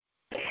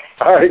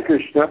Hare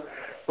Krishna.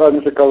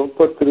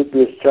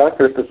 Vansakalpatribhyascha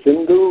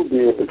kripasindhu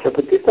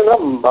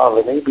bhavachapatitanam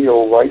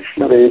bhavanebhyo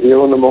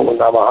vaishnavebhyo namo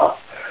namaha.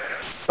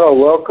 So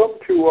welcome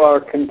to our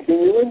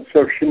continuance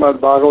of Srimad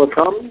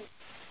Bhagavatam,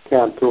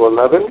 Canto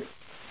 11,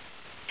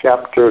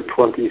 Chapter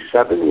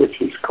 27,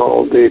 which is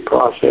called the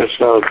process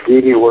of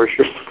deity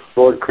worship,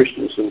 Lord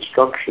Krishna's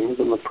instructions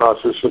in the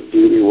process of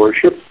deity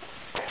worship.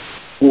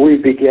 We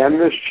began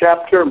this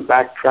chapter and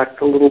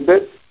backtracked a little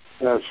bit,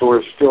 so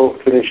we're still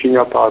finishing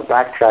up our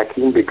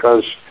backtracking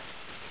because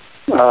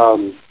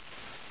in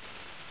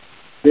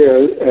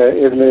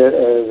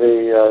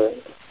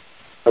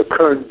the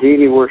current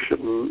deity worship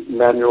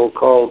manual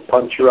called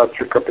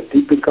Pancharatrika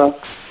Pradipika,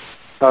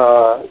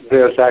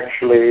 there's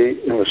actually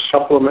in the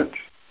supplement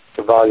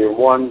to Volume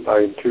 1,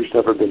 Volume 2's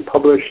never been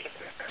published,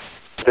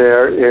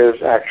 there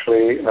is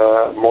actually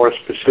a more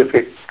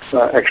specific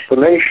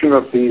explanation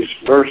of these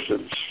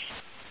verses.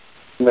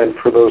 And then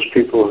for those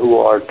people who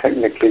are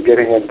technically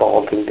getting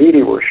involved in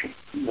deity worship,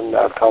 and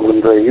I found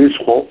them very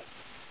useful.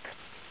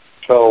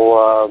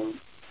 So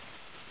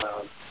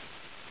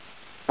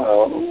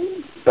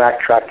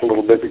backtracked a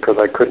little bit because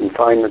I couldn't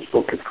find this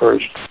book at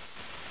first.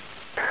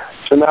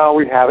 So now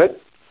we have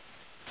it.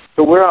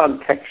 So we're on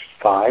text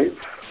 5, in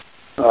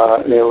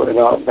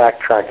our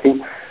backtracking.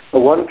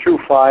 1 through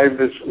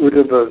 5 is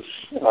Uddhava's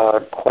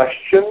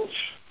questions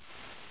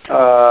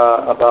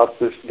about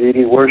this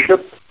deity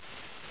worship.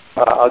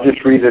 I'll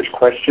just read his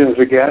questions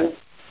again.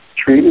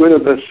 Sri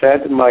Uddhava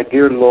said, "My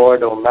dear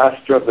Lord, O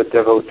Master of the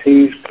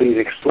devotees, please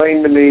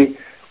explain to me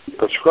the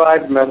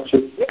prescribed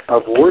method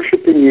of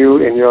worshiping you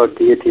in your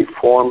deity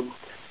form.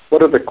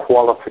 What are the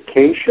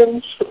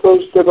qualifications of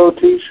those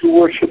devotees who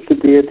worship the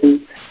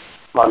deity?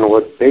 On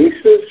what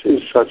basis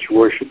is such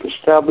worship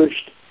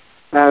established?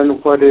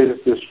 And what is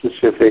the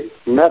specific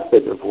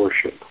method of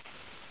worship?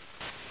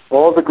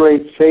 All the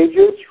great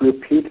sages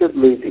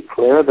repeatedly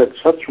declare that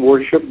such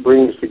worship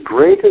brings the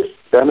greatest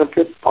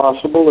benefit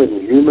possible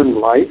in human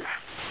life.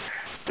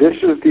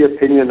 This is the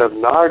opinion of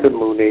Narada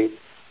Muni,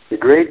 the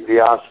great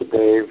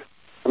Vyasadeva,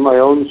 and my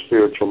own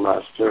spiritual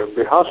master,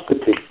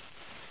 Brihaspati.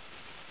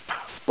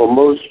 O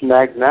most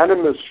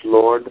magnanimous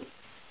Lord,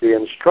 the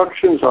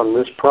instructions on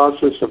this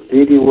process of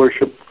deity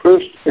worship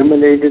first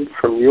emanated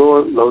from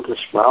your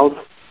lotus mouth.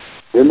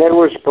 Then they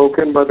were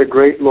spoken by the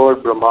great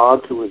Lord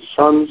Brahma to his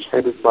sons,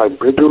 headed by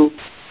Bhrigu,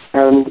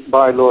 and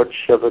by Lord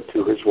Shiva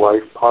to his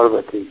wife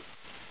Parvati.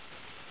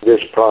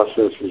 This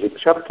process is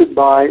accepted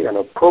by and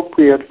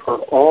appropriate for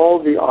all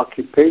the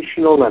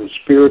occupational and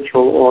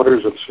spiritual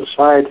orders of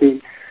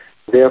society.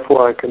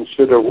 Therefore, I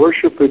consider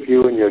worship of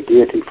you in your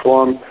deity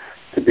form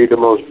to be the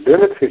most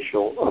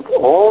beneficial of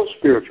all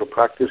spiritual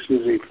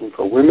practices, even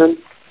for women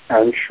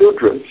and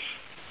Shudras."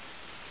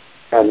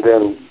 And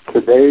then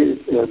today,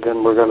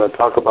 then we're going to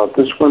talk about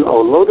this one. O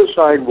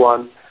Lotus-eyed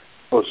One,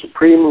 O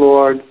Supreme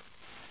Lord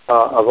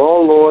of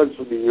all lords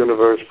of the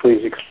universe,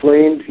 please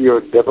explain to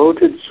your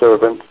devoted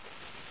servant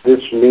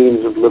this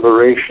means of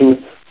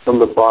liberation from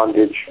the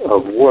bondage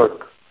of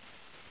work.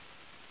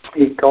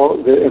 He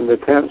called it in the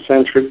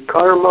Sanskrit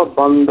karma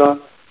bandha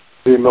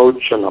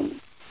vimochanam.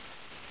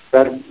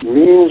 That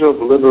means of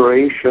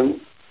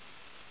liberation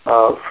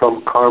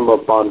from karma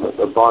bandha,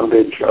 the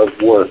bondage of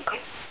work.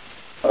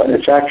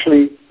 It's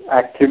actually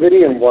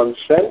activity in one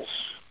sense.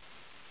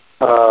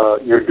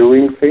 You're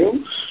doing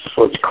things,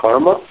 so it's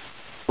karma,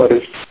 but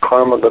it's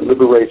karma that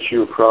liberates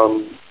you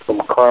from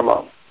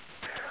karma.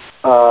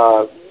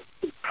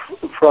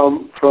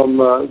 From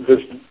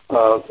this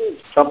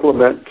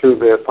supplement to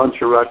the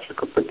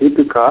Pancharatrika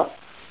Pradipika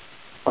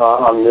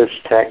on this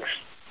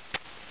text,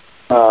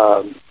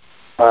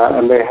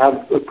 and they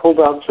have pulled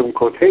out some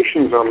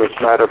quotations on this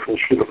matter from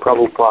Srila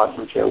Prabhupada,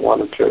 which I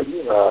wanted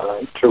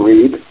to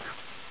read.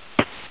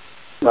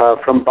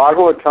 From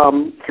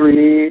Bhagavatam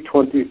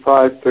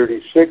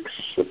 3:25-36,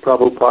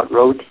 Prabhupada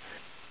wrote,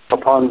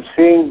 "Upon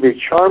seeing the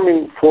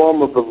charming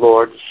form of the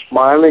Lord,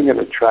 smiling and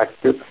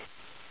attractive,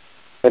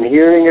 and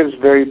hearing his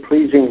very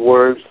pleasing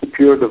words, the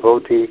pure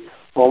devotee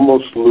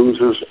almost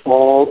loses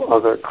all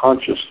other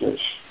consciousness.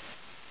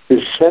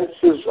 His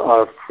senses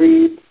are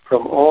freed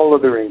from all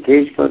other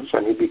engagements,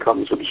 and he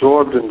becomes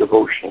absorbed in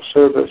devotional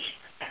service.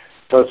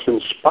 Thus, in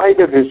spite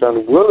of his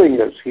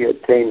unwillingness, he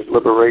attains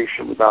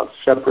liberation without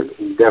separate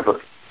endeavor."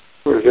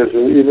 Whereas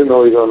even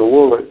though he's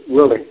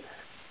unwilling.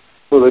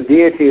 So the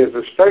deity is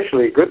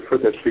especially good for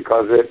this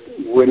because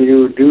when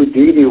you do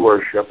deity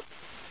worship,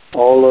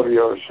 all of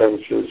your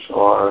senses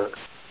are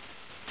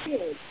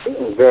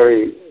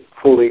very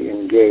fully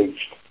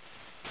engaged.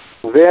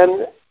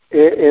 Then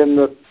in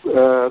the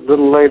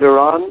little later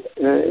on,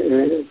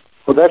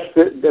 that's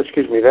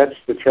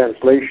the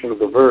translation of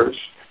the verse.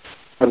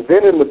 And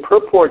then in the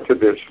purport to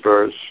this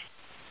verse,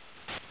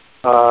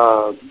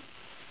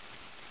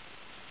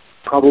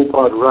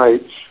 Prabhupada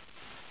writes,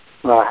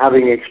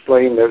 having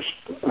explained there's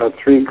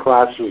 3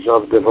 classes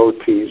of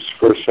devotees,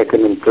 first,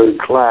 second, and third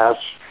class,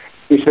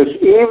 he says,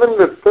 even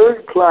the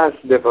third class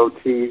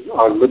devotees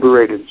are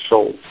liberated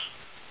souls.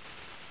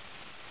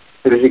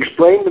 It is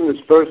explained in this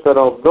verse that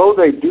although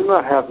they do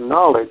not have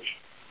knowledge,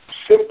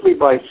 simply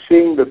by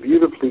seeing the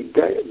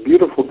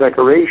beautiful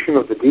decoration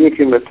of the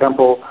deity in the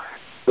temple,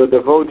 the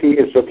devotee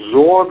is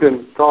absorbed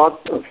in thought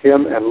of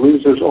him and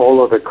loses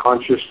all other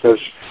consciousness.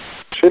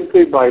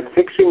 Simply by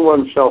fixing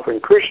oneself in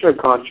Krishna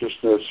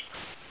consciousness,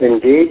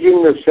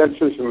 engaging the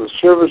senses in the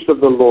service of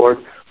the Lord,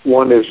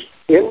 one is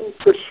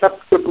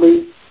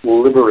imperceptibly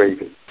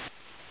liberated.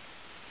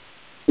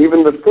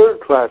 Even the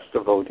third-class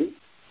devotee,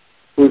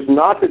 who is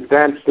not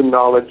advanced in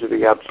knowledge of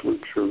the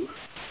absolute truth,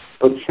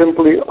 but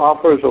simply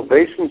offers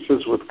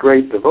obeisances with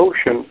great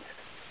devotion,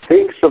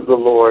 thinks of the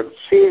Lord,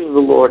 sees the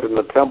Lord in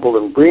the temple,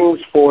 and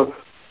brings forth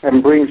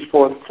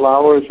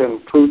flowers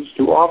and fruits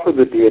to offer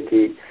the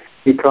deity,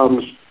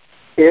 becomes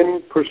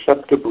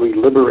imperceptibly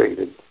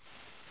liberated.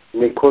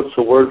 And he quotes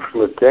a word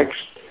from the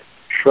text,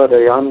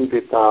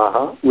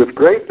 Shradayanditaha. With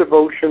great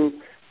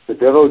devotion, the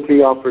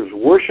devotee offers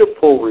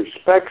worshipful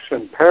respects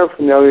and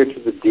paraphernalia to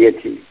the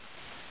deity.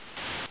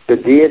 The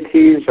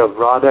deities of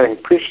Radha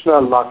and Krishna,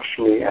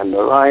 Lakshmi and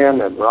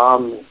Narayan and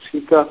Ram and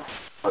Sita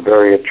are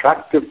very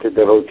attractive to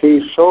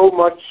devotees, so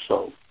much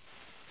so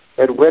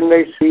that when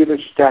they see the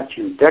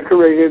statue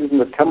decorated in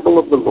the temple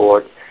of the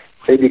Lord,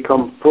 they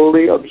become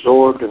fully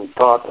absorbed in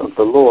thought of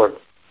the Lord.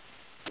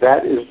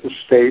 That is the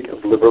state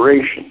of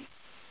liberation.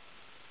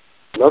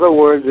 In other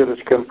words, it is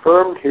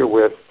confirmed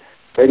herewith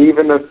that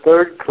even a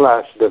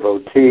third-class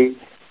devotee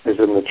is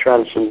in the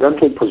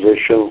transcendental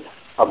position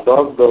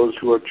above those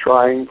who are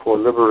trying for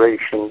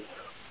liberation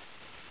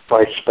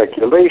by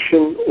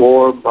speculation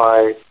or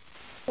by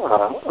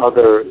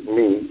other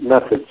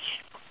methods.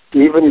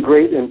 Even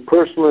great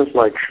impersonalists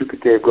like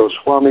Shukadeva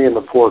Goswami and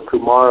the four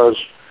Kumaras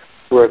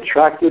were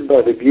attracted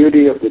by the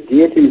beauty of the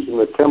deities in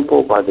the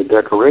temple, by the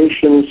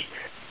decorations,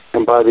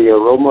 and by the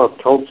aroma of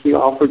tulsi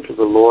offered to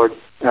the Lord,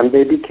 and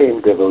they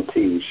became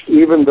devotees.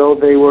 Even though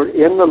they were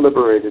in the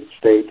liberated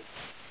state,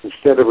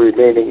 instead of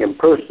remaining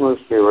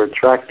impersonalists, they were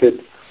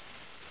attracted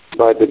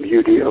by the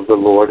beauty of the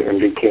Lord and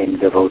became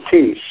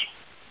devotees.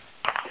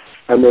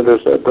 And then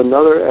there's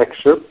another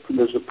excerpt.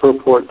 There's a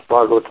purport to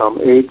Bhagavatam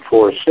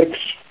 8.4.6.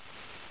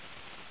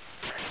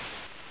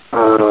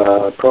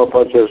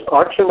 Prabhupada says,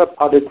 Archana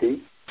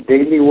Padati,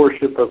 daily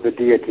worship of the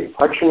deity.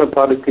 Archana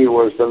Padati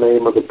was the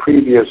name of the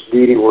previous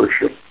deity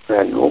worship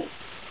manual,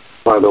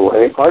 by the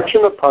way.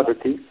 Archana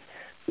Padati,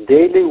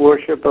 daily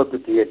worship of the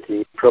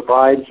deity,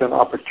 provides an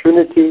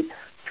opportunity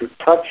to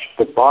touch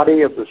the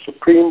body of the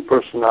Supreme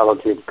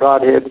Personality of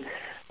Godhead,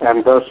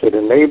 and thus it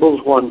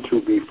enables one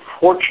to be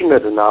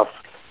fortunate enough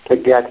to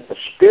get a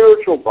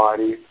spiritual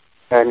body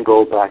and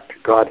go back to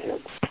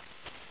Godhead.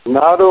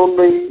 Not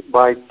only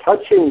by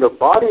touching the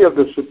body of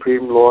the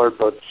Supreme Lord,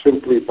 but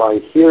simply by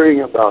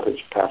hearing about his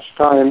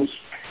pastimes,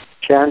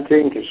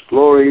 chanting his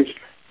glories,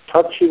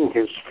 touching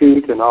his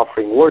feet and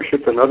offering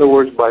worship. In other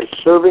words, by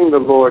serving the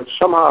Lord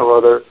somehow or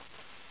other,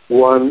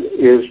 one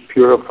is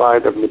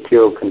purified of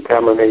material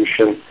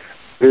contamination.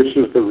 This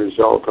is the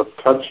result of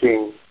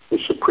touching the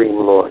Supreme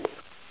Lord.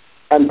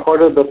 And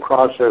part of the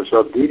process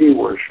of deity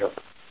worship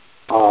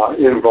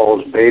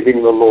involves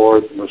bathing the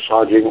Lord,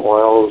 massaging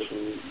oils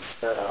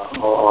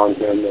on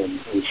him,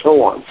 and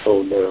so on.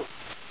 So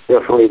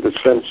definitely the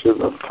sense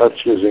of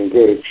touch is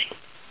engaged.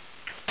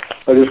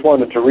 I just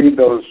wanted to read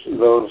those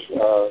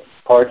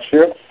parts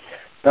here.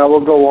 Now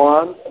we'll go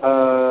on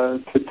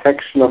to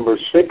text number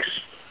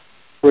 6,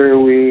 where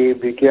we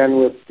begin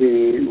with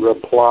the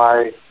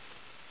reply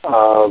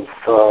of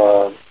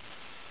the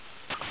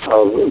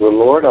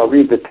Lord. I'll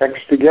read the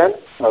text again.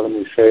 Let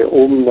me say,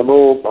 Om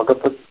Namo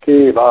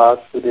Bhagavate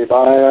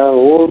Vasudevaya,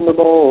 Om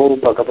Namo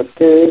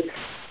Bhagavate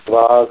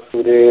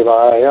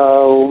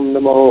Vasudevaya, Om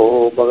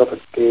Namo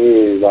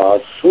Bhagavate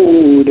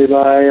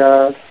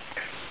Vasudevaya.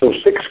 So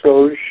 6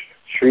 goes,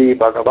 Sri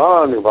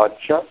Bhagavan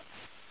Uvacha,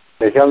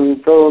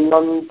 Nejanto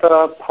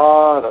Nanta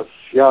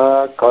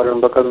Parasya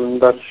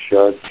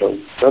Karmakandasya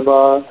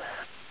Chantava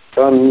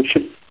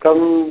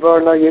Sanchittam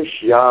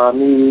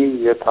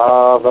Varnayashyami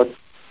Yathavat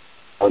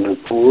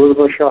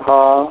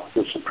Anupurvashaha.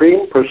 The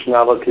Supreme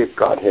Personality of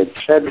Godhead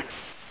said,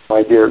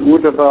 My dear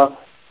Uddhava,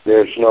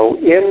 there's no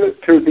end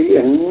to the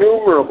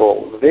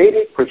innumerable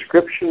Vedic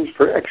prescriptions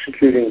for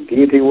executing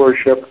deity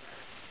worship,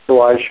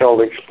 so I shall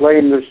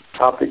explain this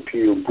topic to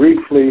you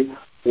briefly,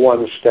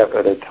 one step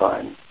at a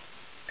time.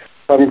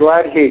 I'm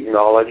glad he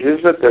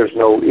acknowledges that there's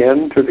no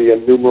end to the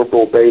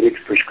innumerable Vedic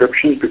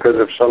prescriptions, because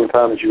if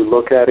sometimes you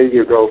look at it,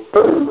 you go,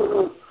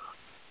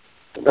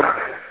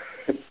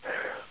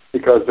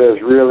 because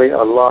there's really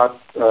a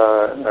lot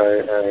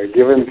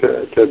given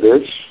to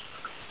this.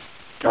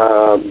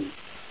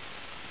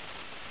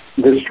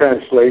 This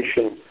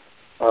translation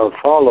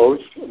follows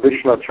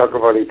Vishwanath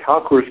Chakravarti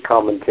Thakur's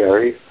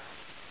commentary,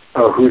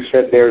 who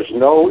said there's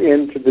no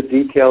end to the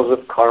details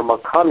of karma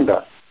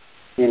kanda,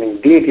 meaning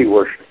deity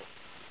worship.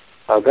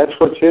 That's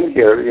what's in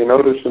here. You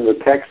notice in the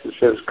text it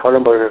says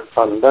karma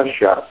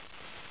kandasya.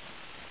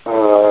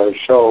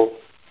 So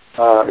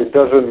it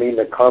doesn't mean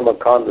the karma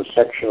kanda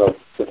section of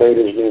the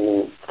Vedas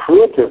meaning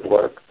fruitive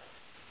work,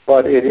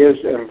 but it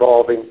is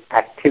involving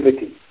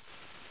activity.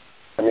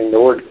 I mean,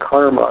 the word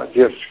karma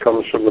just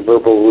comes from the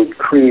verbal root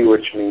kri,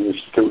 which means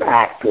to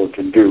act or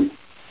to do.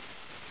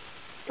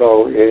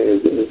 So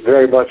it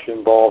very much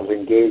involves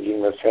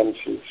engaging the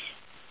senses.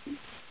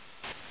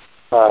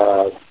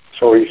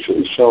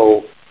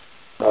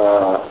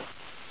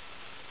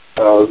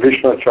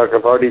 Vishnu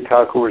Chakravarti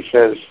Thakur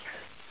says,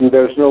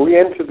 there's no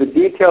end to the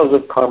details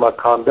of karma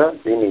kanda,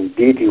 meaning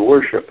deity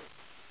worship,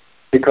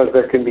 because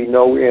there can be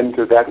no end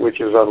to that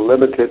which is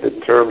unlimited in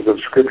terms of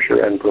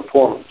scripture and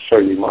performance. So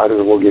you might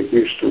as well get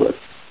used to it.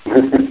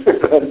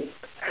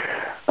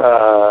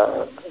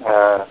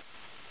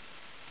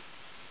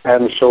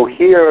 And so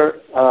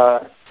here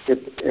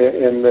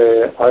in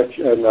the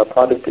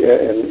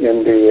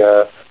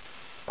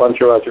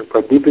Pancharajya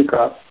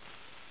Pradipika,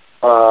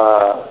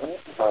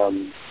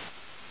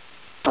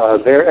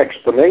 their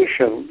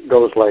explanation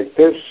goes like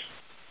this.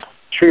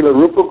 Srila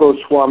Rupa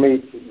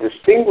Goswami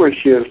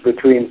distinguishes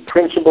between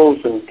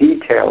principles and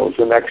details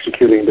in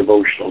executing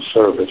devotional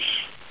service.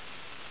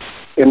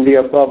 In the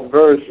above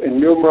verse,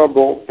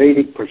 innumerable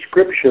Vedic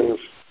prescriptions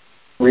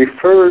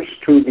refers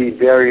to the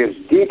various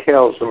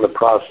details in the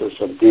process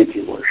of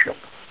deity worship.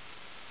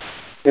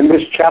 In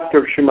this chapter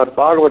of Srimad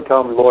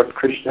Bhagavatam, Lord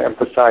Krishna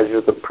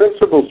emphasizes the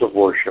principles of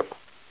worship.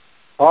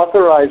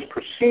 Authorized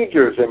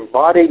procedures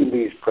embodying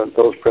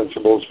those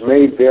principles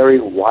may vary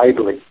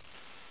widely.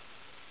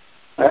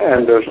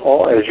 And there's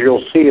all, as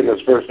you'll see in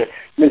this verse,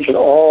 mention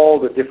all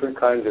the different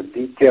kinds of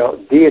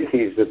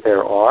deities that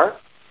there are.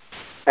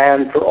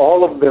 And for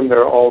all of them, there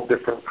are all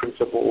different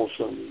principles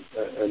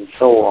and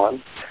so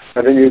on.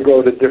 And then you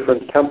go to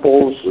different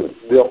temples,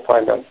 you'll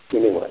find out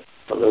anyway.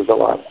 So there's a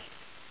lot.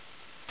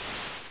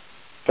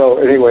 So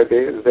anyway,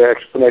 the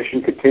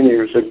explanation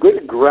continues. A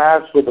good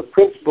grasp of the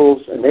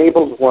principles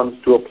enables one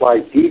to apply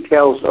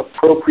details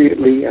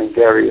appropriately in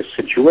various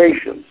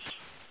situations.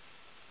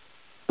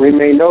 We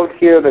may note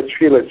here that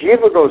Srila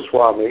Jiva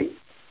Goswami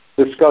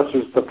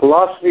discusses the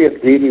philosophy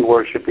of deity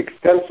worship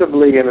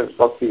extensively in his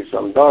Bhakti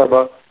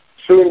Sandarbha,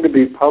 soon to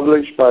be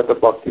published by the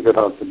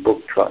Bhaktivedanta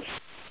Book Trust.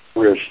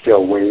 We're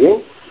still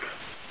waiting,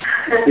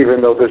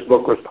 even though this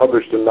book was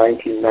published in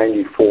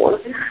 1994.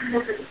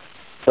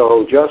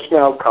 So just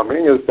now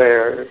coming, as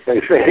they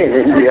say in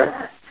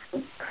India.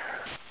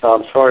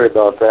 I'm sorry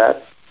about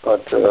that,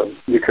 but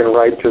you can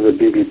write to the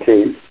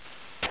BBT,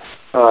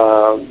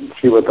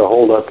 see what the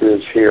holdup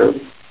is here.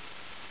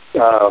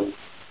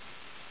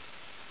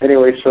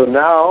 Anyway, so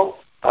now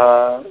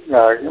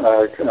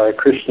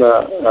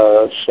Krishna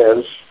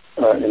says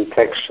in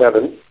text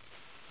 7,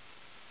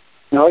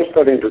 now he's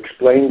starting to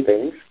explain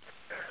things.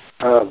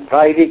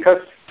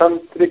 Vaidikas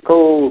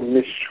Tantriko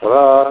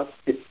Mishra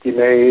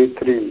Ittime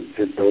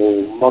Trijido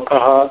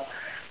Makaha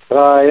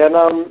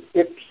Rayanam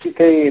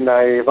Ipsite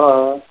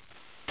Naiva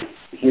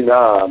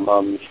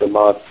Hinamam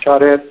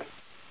Samacharet.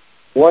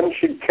 One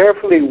should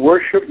carefully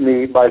worship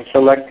me by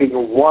selecting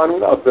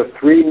one of the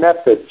three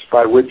methods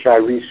by which I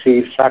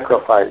receive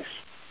sacrifice,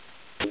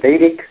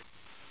 Vedic,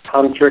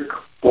 Tantric,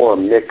 or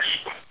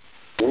mixed.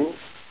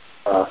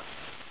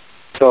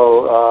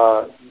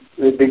 So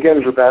it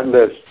begins with that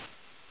list.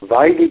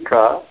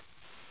 Vaidika,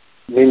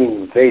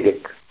 meaning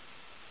Vedic.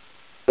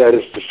 That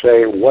is to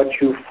say,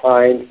 what you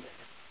find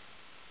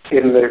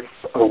in the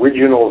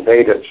original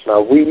Vedas.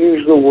 Now, we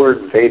use the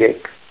word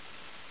Vedic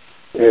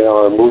in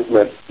our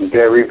movement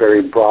very,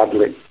 very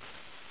broadly.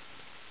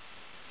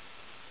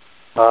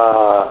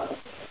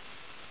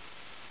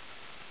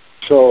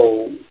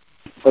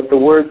 But the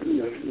word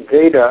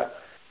Veda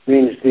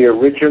means the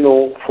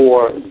original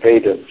four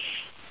Vedas.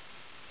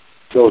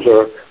 Those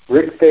are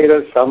Rig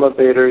Veda, Sama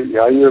Veda,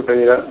 Yajur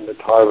Veda, and the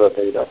Atharva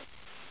Veda.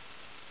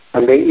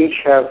 And they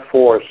each have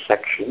four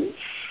sections.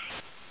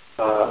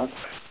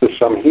 The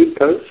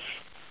Samhitas,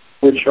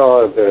 which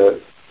are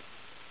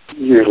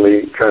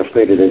usually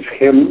translated as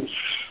hymns,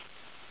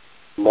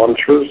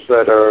 mantras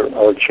that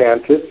are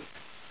chanted.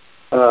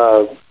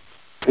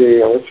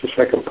 What's the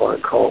second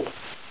part called?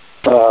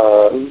 I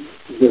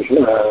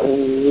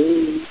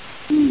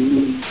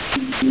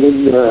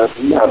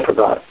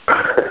forgot.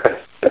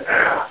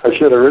 I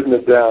should have written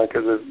it down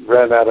because it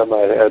ran out of my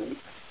head.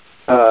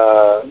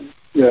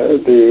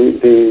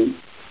 The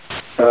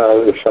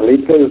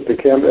Salitas,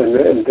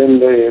 and then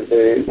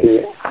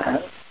the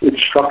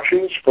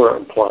instructions for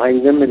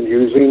applying them and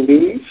using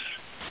these.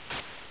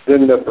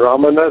 Then the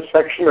Brahmana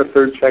section, the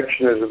third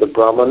section is the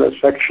Brahmana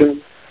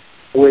section,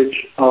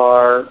 which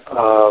are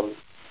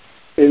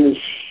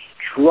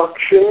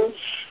instructions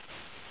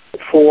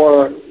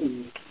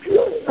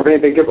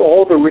they give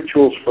all the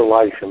rituals for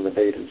life in the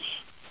Vedas.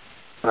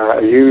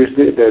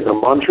 The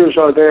mantras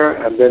are there,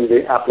 and then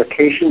the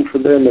application for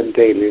them in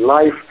daily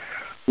life,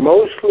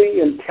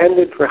 mostly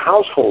intended for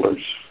householder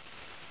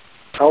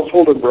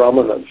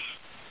brahmanas.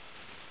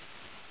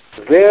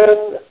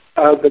 Then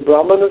the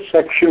Brahmana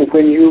section,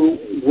 when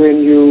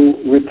you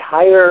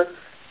retire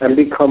and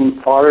become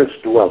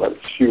forest dwellers,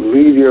 you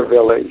leave your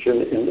village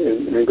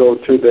and go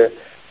to the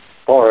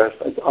forest,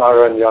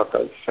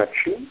 Aranyaka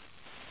section,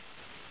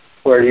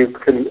 where you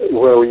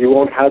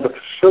won't have the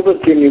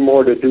facility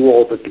anymore to do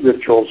all the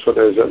rituals, so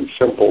there's a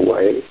simple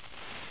way.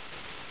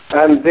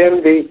 And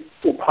then the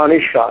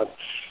Upanishads,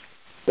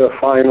 the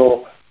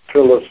final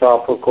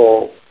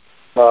philosophical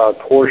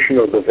portion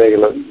of the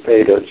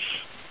Vedas.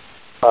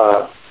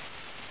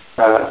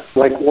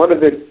 Like one of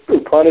the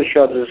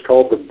Upanishads is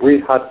called the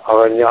Brihat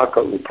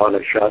Aranyaka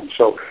Upanishad.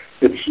 So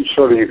it's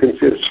sort of, you can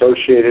see,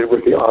 associated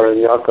with the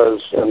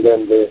Aranyakas and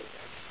then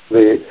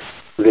the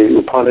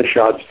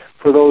Upanishads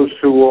for those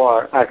who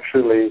are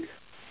actually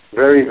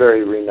very,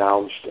 very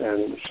renounced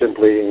and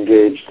simply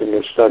engaged in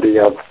the study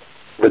of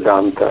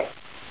Vedanta.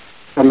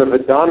 And the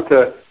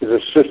Vedanta is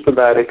a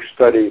systematic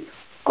study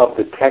of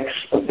the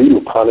texts of the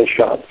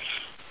Upanishads.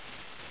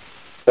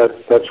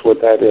 That's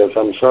what that is.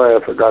 I'm sorry, I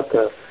forgot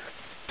the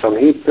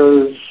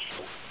Samhitas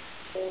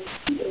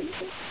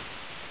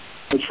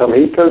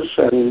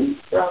and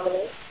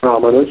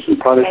Brahmanas.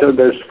 Upanishad,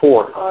 there's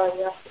 4.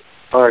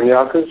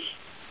 Aranyakas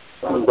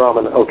and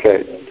Brahmana.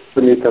 Okay.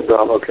 Samhita,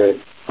 Brahma. Okay.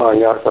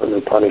 Aranyaka and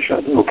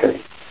Upanishad. Okay.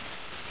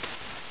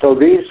 So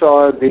these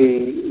are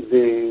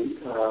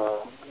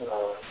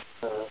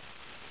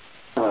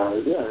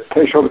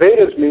so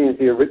Vedas means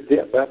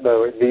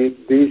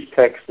these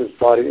texts is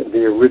body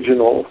the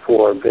original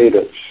 4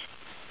 Vedas.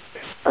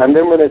 And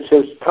then when it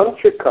says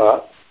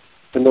Tantrika,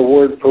 in the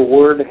word for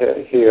word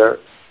here,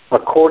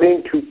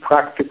 according to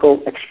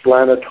practical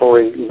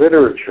explanatory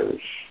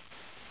literatures,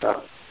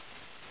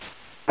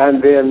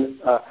 and then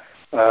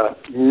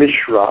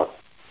Mishra,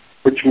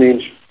 which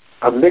means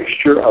a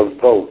mixture of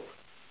both.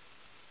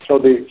 So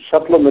the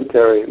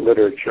supplementary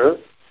literature.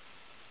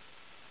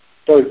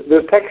 So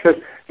the text says,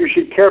 you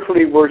should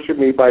carefully worship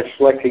me by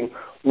selecting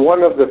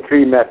one of the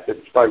 3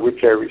 methods by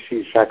which I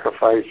receive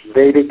sacrifice,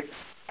 Vedic,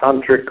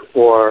 Tantric,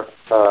 or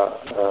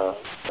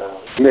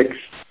mixed.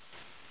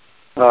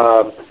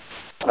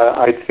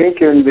 I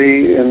think in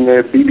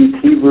the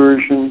BBT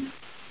version,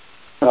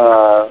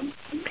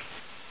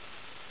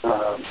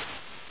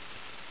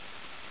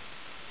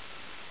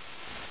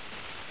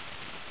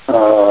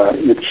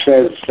 it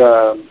says,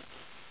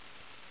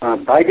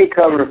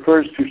 Vaidika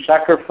refers to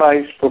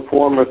sacrifice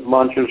performed with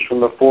mantras from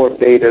the 4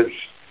 Vedas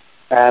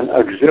and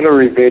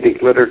auxiliary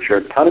Vedic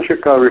literature.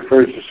 Tantrika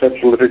refers to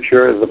such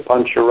literature as the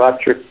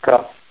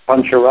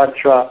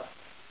Pancharatra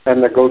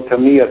and the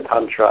Gautamiya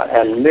Tantra,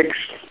 and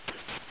mixed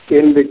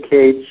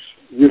indicates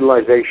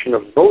utilization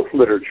of both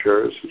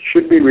literatures. It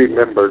should be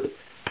remembered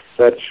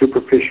that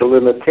superficial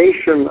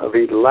imitation of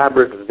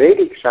elaborate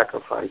Vedic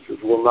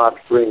sacrifices will not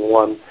bring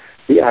one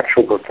the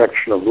actual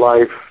perfection of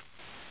life.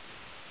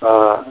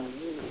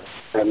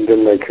 And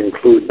then they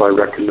conclude by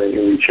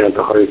recommending we chant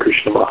the Hare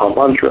Krishna Maha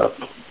Mantra.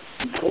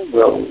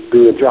 Well,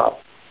 do the job.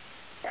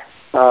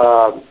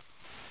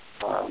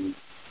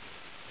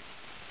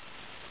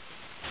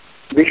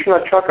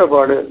 Vishwanath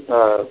Chakravarti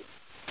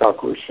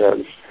Thakur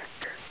says,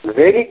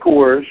 Vedic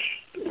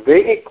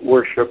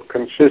worship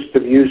consists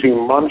of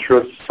using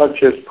mantras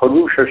such as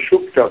Purusha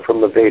Sukta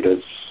from the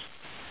Vedas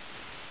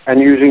and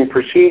using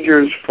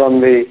procedures from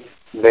the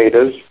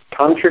Vedas.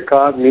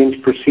 Tantrika means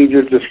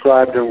procedures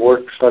described in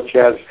works such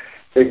as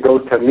the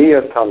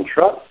Gautamiya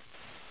Tantra.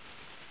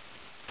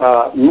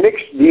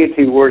 Mixed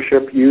deity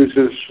worship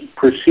uses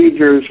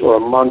procedures or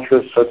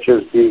mantras such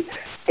as the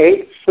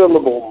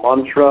 8-syllable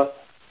mantra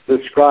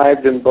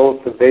described in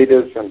both the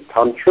Vedas and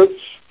Tantras.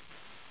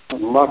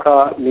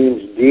 Maka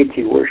means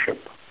deity worship.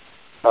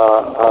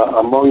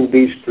 Among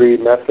these 3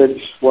 methods,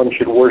 one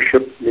should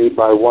worship me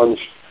by one's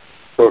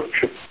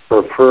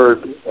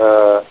preferred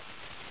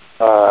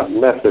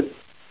method.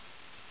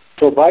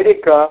 So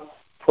Vaidika,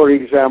 for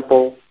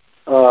example,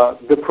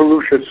 the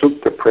Purusha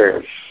Sukta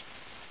prayers,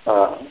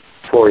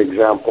 for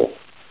example.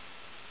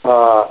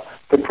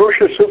 The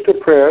Purusha Sukta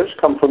prayers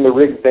come from the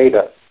Rig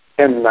Veda,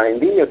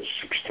 1090. It's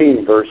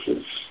 16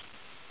 verses.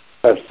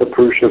 That's the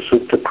Purusha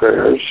Sukta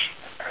prayers.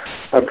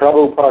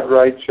 Prabhupada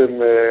writes in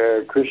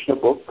the Krishna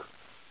book,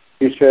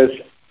 he says,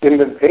 in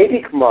the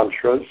Vedic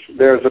mantras,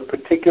 there's a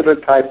particular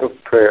type of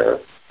prayer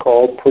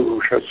called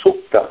Purusha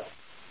Sukta.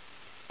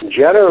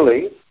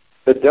 Generally,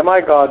 the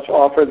demigods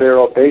offer their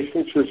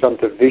obeisances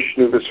unto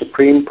Vishnu, the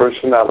Supreme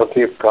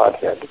Personality of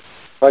Godhead,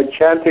 by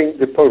chanting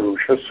the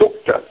Purusha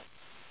Sukta.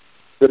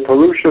 The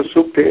Purusha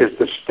Sukta is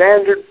the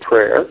standard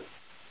prayer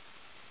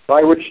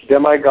by which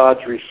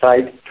demigods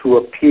recite to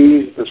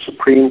appease the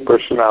Supreme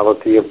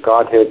Personality of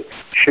Godhead,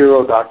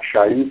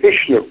 Kshirodakshari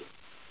Vishnu.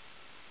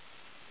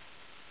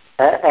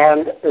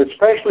 And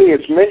especially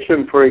it's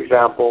mentioned, for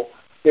example,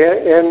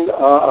 in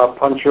a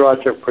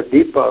Pancharaja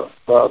Pradipa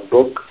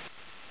book,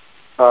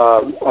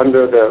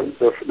 under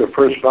the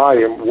first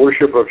volume,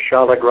 Worship of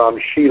Shalagram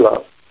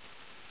Shila.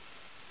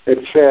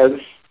 It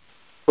says,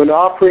 when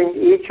offering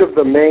each of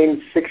the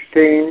main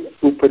 16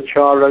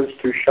 upacharas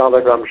to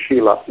Shalagram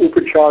Shila,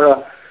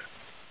 upachara,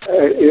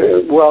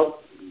 well,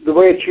 the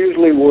way it's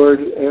usually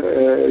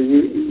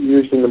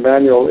used in the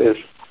manual is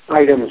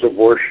items of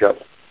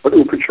worship, but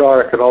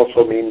upachara can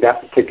also mean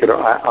that particular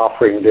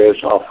offering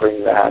this,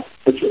 offering that.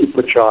 It's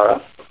upachara.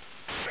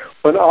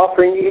 When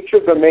offering each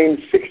of the main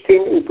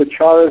 16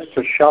 upacharas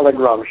to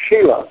Shalagram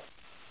Shila,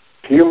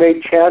 you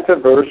may chant a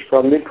verse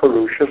from the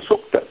Purusha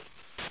Sukta.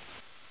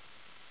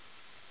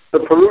 The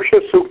Purusha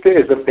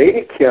Sukta is a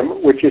Vedic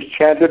hymn which is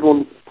chanted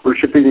when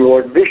worshipping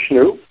Lord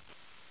Vishnu.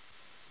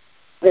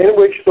 in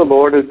which the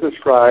Lord is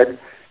described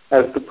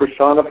as the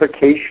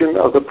personification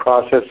of the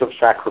process of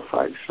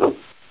sacrifice.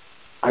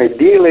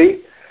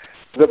 Ideally,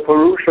 the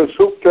Purusha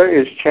Sukta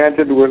is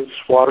chanted with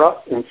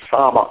swara and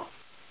sama,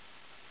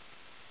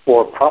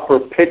 or proper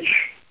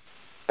pitch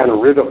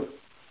and rhythm.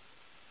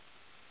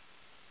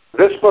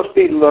 This must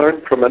be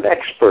learned from an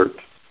expert.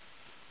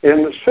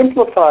 In the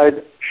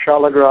simplified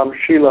Shalagram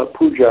Shila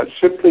Puja,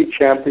 simply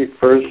chant the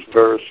first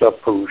verse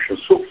of Purusha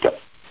Sukta.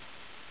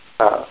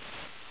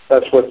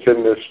 That's what's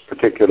in this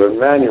particular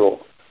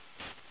manual.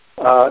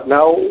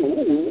 Now,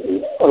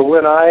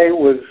 when I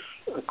was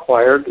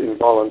acquired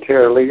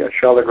involuntarily a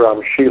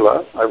Shalagram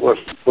Shila, I was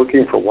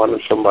looking for one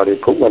and somebody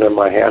put one in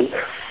my hand,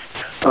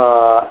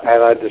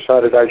 and I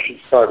decided I should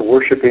start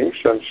worshiping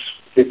since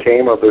he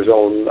came of his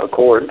own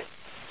accord.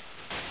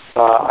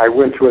 I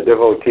went to a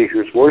devotee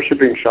who's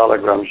worshiping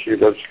Shalagram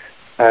Shilas,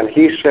 and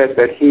he said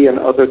that he and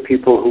other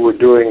people who were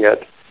doing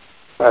it,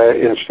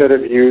 instead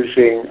of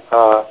using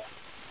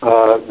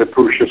the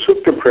Purusha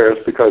Sukta prayers,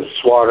 because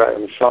swara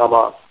and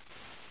sama,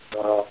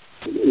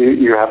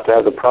 you have to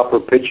have the proper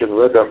pitch and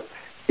rhythm,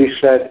 he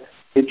said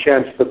he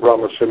chants the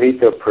Brahma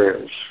Samhita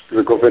prayers,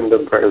 the Govinda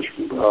prayers,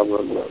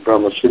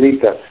 Brahma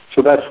Samhita.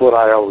 So that's what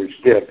I always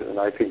did, and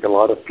I think a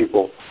lot of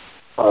people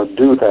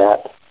do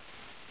that.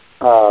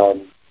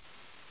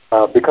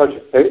 Because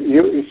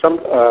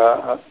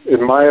in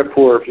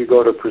Mayapur, if you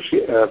go to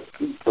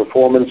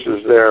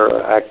performances there,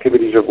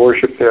 activities of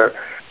worship there,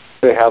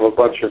 they have a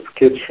bunch of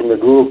kids from the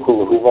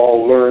Gurukula who've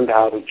all learned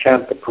how to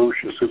chant the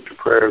Purusha Sukta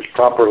prayers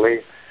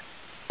properly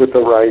with the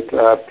right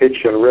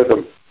pitch and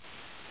rhythm.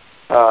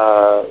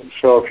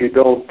 So if you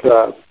don't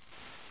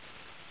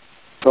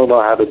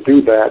know how to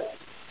do that,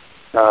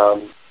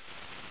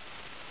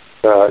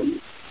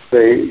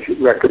 they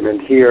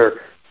recommend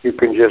here you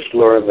can just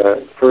learn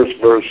the first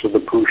verse of the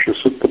Purusha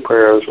Sukta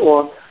prayers,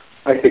 or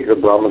I think the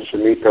Brahma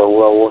Samhita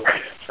will.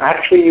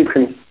 Actually, you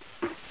can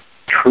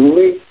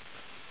truly,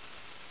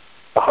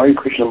 the Hare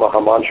Krishna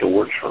Mahamantra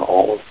works for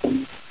all of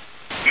them.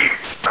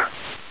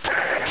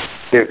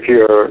 If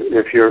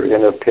you're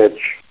in a pitch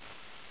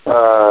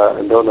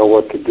and don't know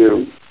what to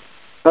do.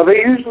 Now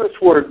they use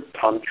this word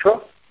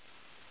tantra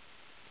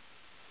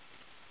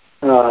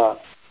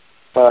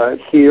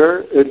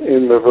here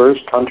in the verse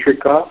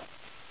tantrika,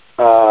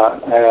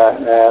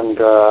 and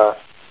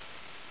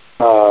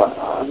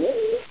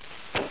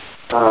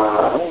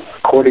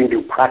according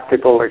to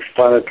practical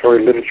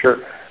explanatory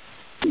literature,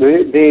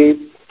 the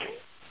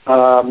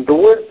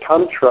word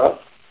tantra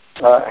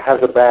has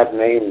a bad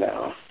name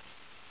now,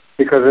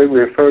 because it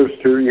refers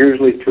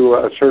usually to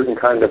a certain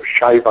kind of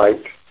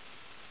Shaivite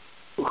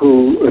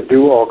who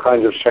do all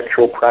kinds of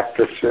sexual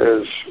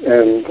practices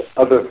and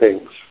other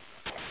things.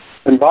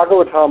 In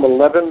Bhagavatam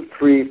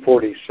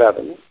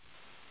 11.3.47,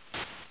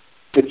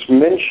 it's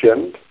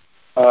mentioned,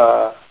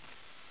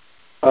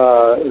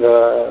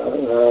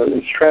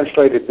 it's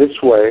translated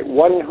this way: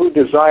 one who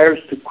desires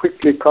to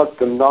quickly cut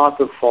the knot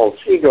of false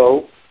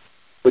ego,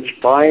 which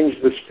binds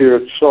the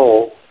spirit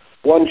soul,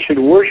 one should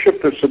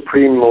worship the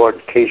Supreme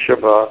Lord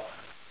Keshava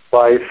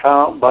by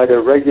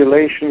the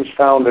regulations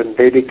found in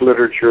Vedic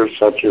literature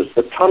such as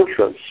the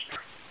Tantras.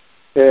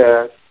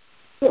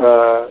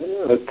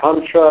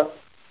 Tantra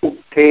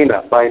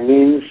uktena, by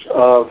means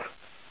of,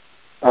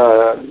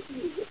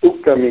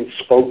 ukta means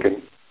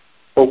spoken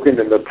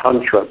in the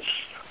Tantras.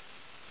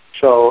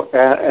 So,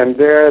 and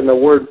there in the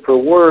word per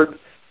word,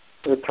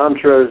 the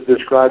Tantra is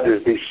described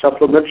as the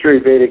supplementary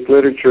Vedic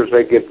literatures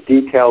that give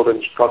detailed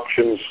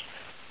instructions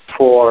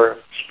for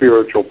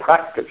spiritual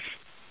practice.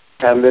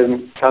 And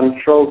then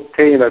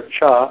Tantrotena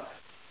cha,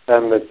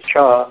 and the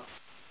cha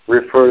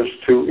refers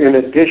to, in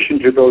addition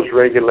to those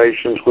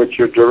regulations which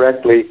are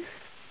directly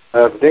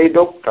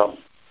Vedoktam,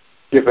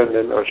 given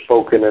in, or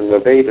spoken in the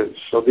Vedas.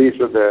 So these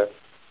are the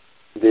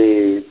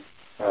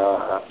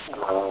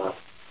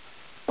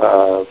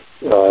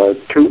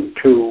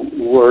two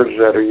words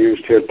that are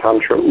used here: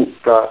 Tantra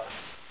Ukta,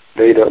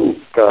 Veda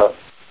Ukta.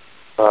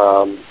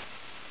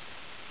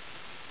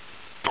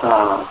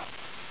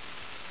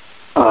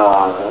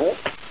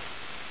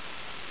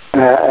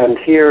 And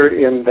here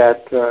in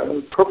that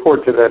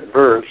purport to that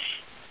verse,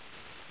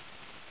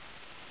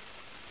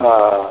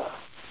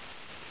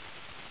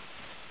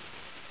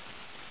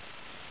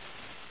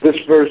 this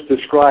verse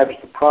describes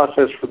the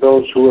process for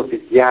those who are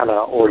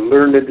vijnana, or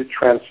learned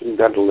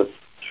transcendentalists.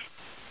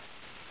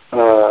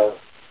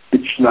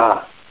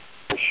 Vijna,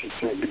 I should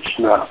say,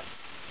 Vijna.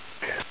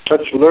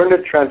 Such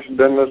learned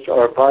transcendentalists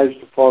are advised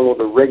to follow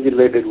the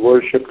regulated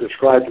worship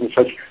described in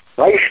such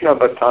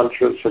Vaishnava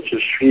Tantras such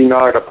as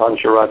Srinarda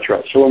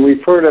Pancharatra. So when we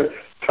refer to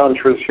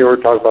Tantras here, we're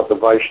talking about the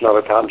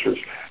Vaishnava Tantras,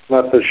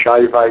 not the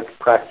Shaivite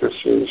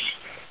practices.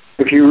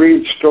 If you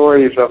read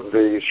stories of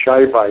the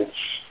Shaivites,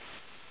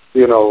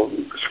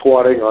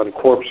 squatting on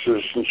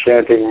corpses and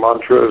chanting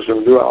mantras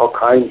and doing all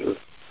kinds of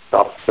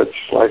stuff,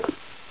 that's like,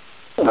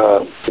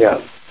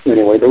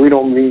 anyway, we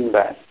don't mean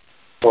that,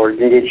 or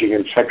engaging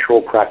in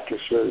sexual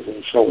practices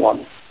and so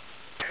on.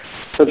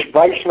 Such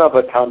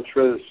Vaishnava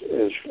Tantras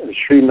is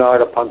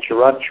Srinarda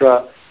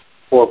Pancharatra,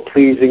 or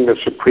pleasing the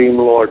Supreme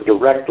Lord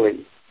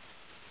directly.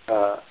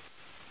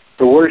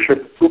 the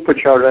worship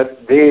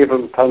Upacharat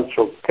Devam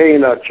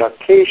Tansultena Cha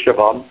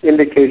Keshavam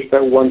indicates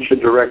that one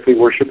should directly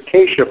worship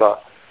Keshava,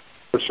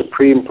 the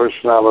Supreme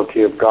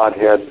Personality of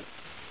Godhead,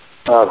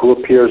 who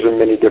appears in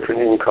many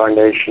different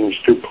incarnations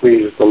to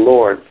please the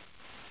Lord.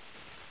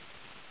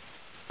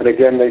 And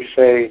again, they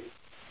say,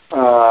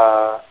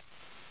 so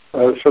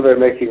they're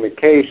making the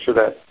case so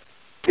that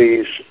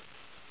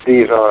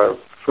these are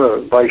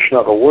for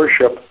Vaishnava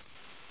worship,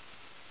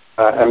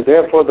 and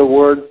therefore the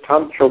word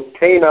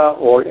Tantrotena,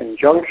 or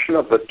injunction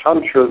of the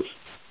Tantras,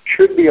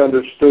 should be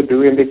understood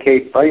to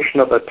indicate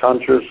Vaishnava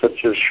Tantras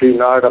such as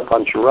Srinarda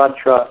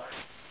Pancharatra,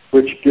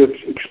 which give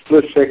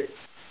explicit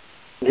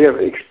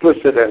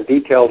and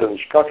detailed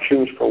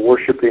instructions for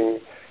worshipping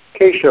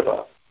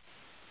Keshava.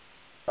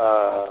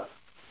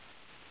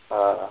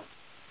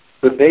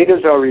 The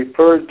Vedas are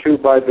referred to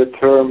by the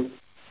term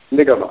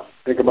Nigama,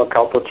 Nigama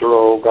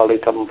Kalpataro,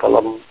 Galitam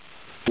Phalam,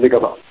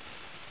 Nigama.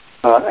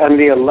 And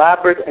the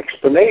elaborate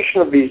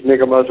explanation of these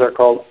Nigamas are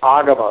called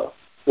Agama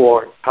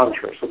or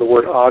Tantra. So the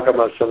word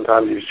Agama,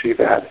 sometimes you see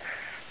that,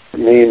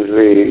 means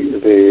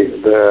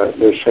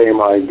the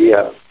same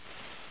idea.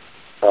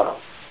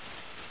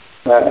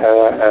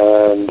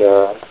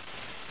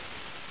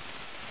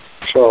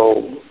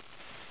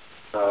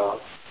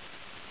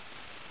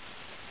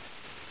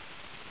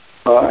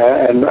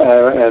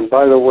 And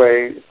by the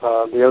way,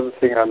 the other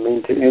thing I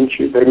mean to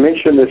mention, they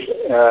mention this,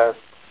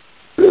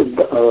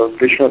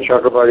 Vishnu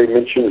Chakravarti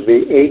mentions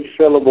the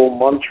 8-syllable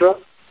mantra.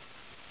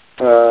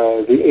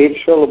 The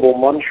 8-syllable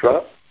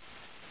mantra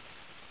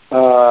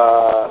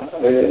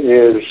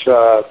is,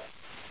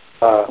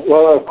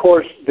 well, of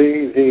course,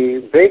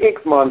 the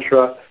Vedic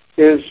mantra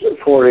is,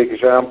 for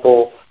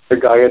example, the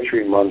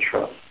Gayatri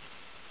mantra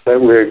that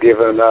we're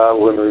given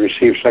when we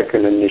receive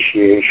second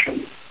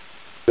initiation.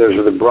 There's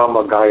the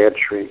Brahma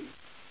Gayatri.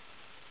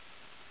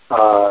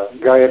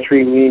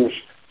 Gayatri means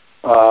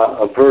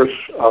a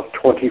verse of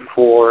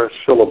 24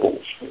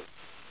 syllables,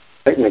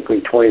 technically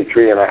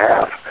 23 and a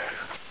half.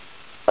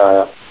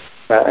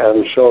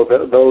 And so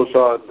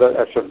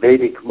that's a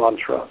Vedic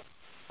mantra,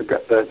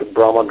 the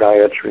Brahma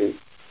Gayatri,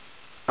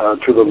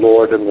 to the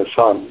Lord and the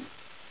Sun.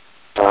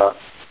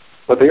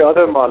 But the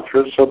other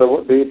mantras, so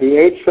the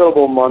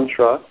 8-syllable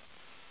mantra,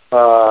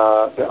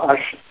 the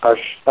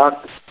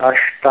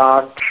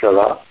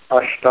Ashtakshara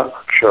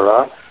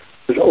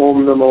is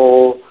Om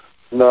Namo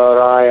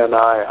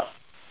Narayanaya.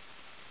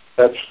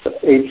 That's the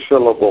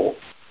 8-syllable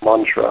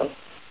mantra.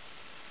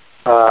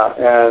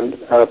 And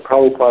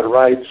Prabhupada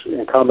writes,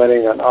 in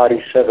commenting on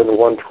Adi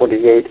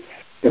 7:128,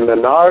 in the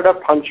Narada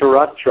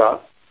Pancharatra,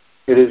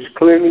 it is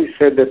clearly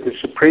said that the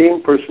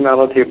Supreme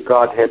Personality of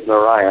Godhead,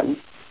 Narayan,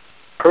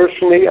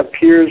 personally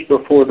appears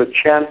before the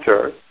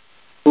chanter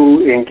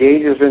who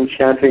engages in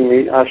chanting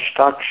the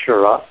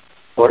Ashtakshara,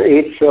 or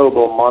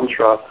 8-syllable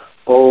mantra,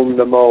 Om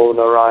Namo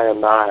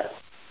Narayanaya.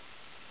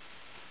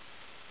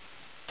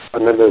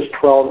 And then there's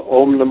 12,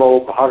 Om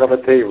Namo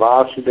Bhagavate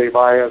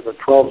Vasudevaya, the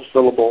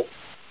 12-syllable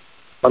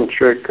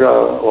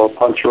Panchika or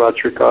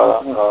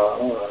Pancharatrika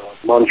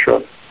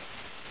mantra.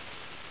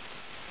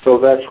 So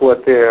that's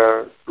what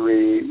they're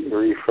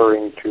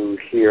referring to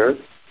here.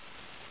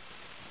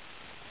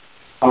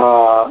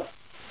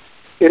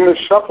 In the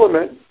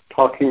supplement,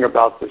 talking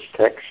about this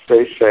text,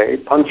 they say,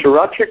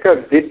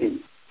 Pancharatrika Vidhi.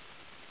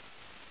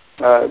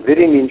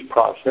 Vidhi means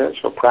process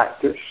or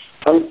practice.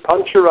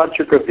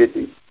 Pancharatrika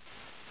Vidhi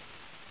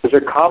is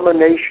a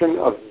combination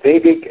of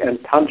Vedic and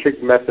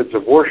Tantric methods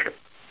of worship.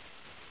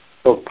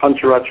 So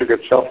Pancharatrika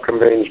itself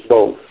contains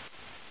both.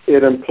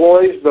 It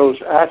employs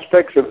those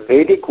aspects of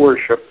Vedic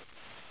worship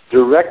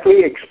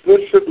directed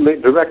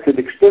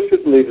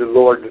explicitly to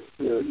Lord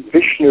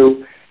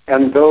Vishnu,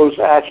 and those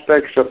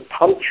aspects of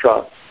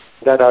Tantra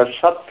that are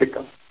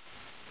Sattvika.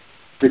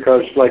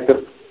 Because like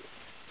the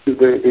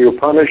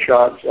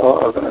Upanishads,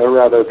 or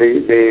rather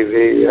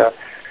the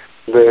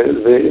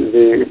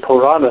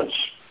Puranas,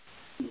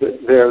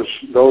 there's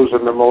those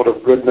in the mode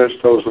of goodness,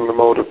 those in the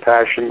mode of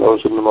passion,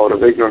 those in the mode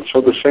of ignorance.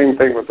 So the same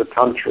thing with the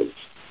Tantras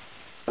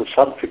and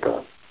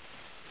Sattvika.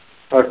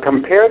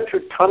 Compared to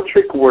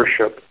Tantric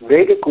worship,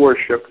 Vedic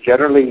worship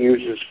generally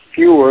uses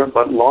fewer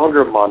but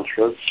longer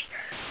mantras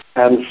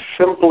and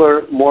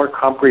simpler, more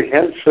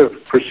comprehensive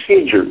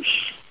procedures.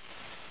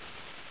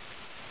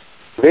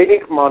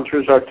 Vedic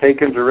mantras are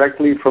taken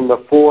directly from the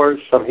 4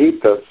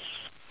 Samhitas,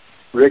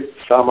 Rik,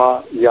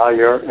 Sama,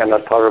 Yajur, and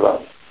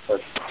Atharva.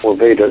 That's 4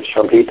 Vedas,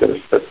 Samhitas,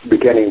 the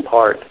beginning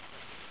part.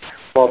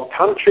 While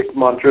Tantric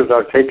mantras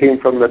are taken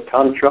from the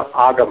Tantra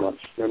Agamas.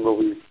 Remember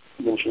we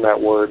mentioned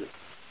that word.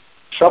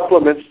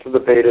 Supplements to the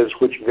Vedas,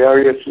 which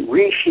various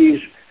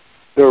rishis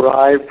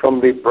derive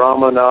from the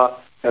Brahmana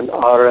and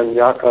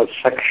Aranyaka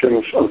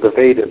sections of the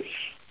Vedas.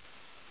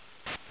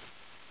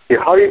 The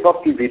Hari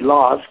Bhakti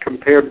Vilas,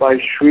 compared by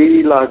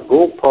Srila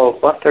Gopal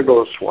Bhatta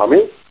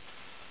Goswami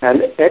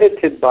and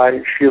edited by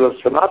Srila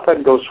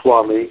Sanatana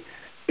Goswami,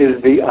 is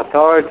the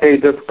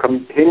authoritative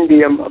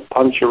compendium of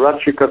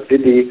Pancharatrika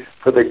Vidhi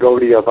for the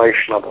Gaudiya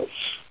Vaishnavas.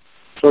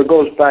 So it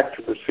goes back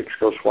to the 6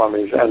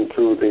 Goswamis and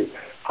to the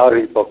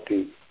Hari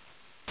Bhakti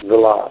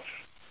Vilas.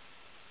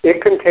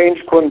 It contains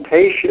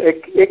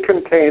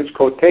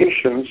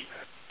quotations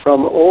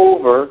from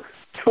over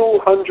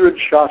 200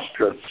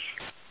 Shastras,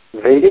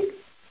 Vedic,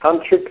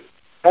 Tantric,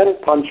 and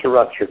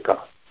Pancharatrika.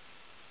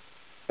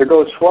 The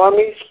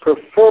Goswamis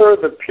prefer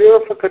the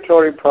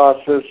purificatory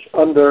process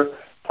under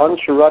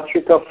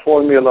Pancharatrika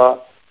formulas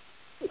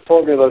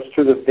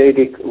to the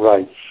Vedic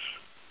rites.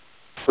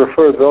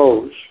 Prefer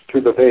those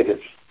to the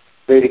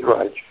Vedic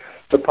rites.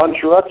 The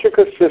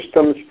Pancharatrika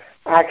systems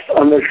acts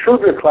on the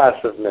Shudra class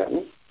of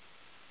men,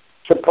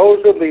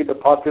 supposedly the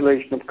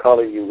population of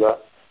Kali Yuga,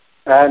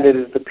 and it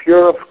is the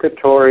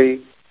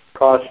purificatory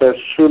process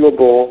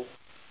suitable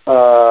to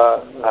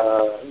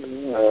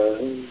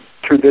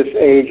this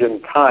age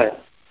and time.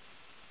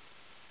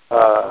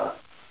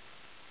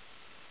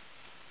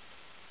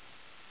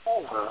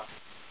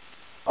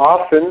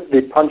 Often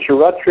the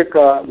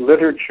Pancharatrika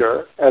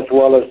literature, as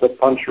well as the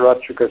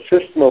Pancharatrika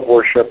system of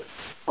worship,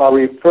 are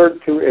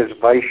referred to as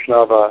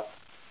Vaishnava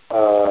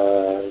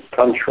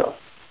Tantra.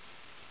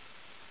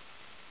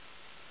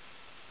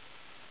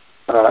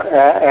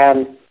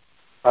 And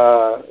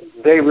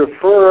they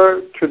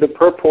refer to the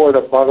purport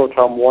of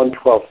Bhagavatam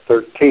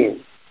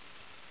 1.12.13.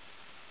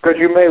 Because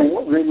you may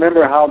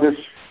remember how this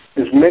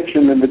is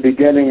mentioned in the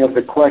beginning of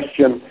the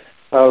question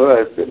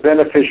of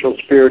beneficial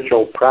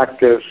spiritual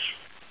practice,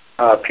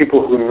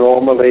 people who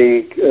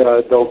normally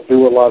don't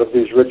do a lot of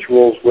these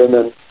rituals,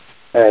 women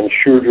and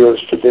Shudras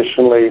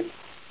traditionally.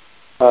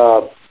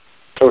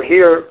 So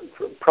here,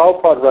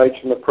 Prabhupada writes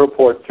in the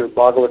purport to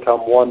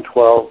Bhagavatam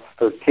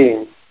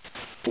 1.12.13,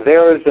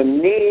 there is a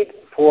need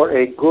for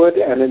a good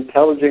and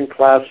intelligent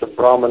class of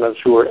brahmanas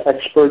who are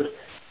experts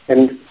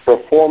in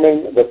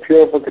performing the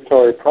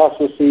purificatory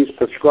processes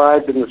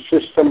prescribed in the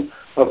system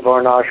of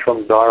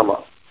Varnashram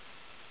Dharma.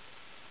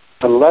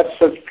 Unless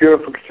such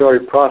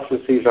purificatory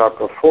processes are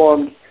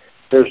performed,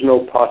 there's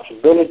no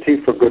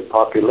possibility for good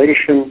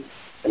population,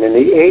 and in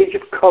the age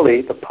of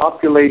Kali, the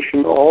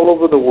population all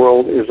over the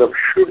world is of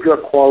Shudra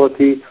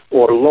quality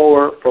or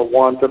lower for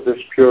want of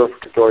this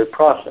purificatory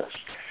process.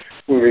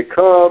 When we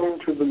come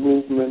to the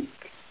movement,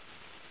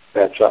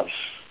 that's us.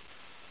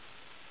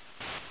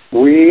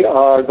 We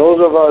are, those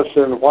of us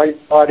in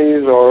white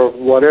bodies or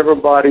whatever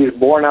bodies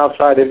born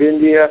outside of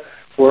India,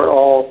 we're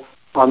all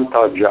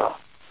Antaja.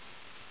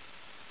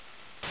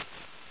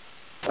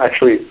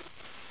 Actually,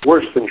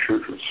 worse than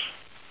Shudras.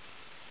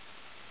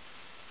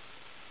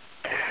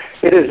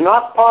 It is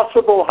not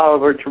possible,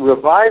 however, to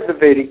revive the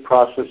Vedic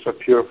process of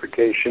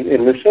purification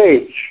in this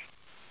age.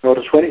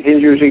 Notice when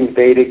he's using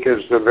Vedic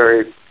as the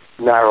very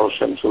narrow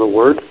sense of the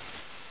word.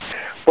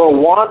 For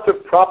want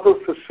of proper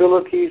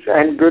facilities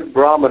and good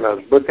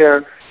brahmanas, but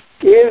there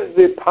is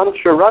the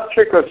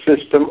Pancharatrika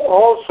system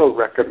also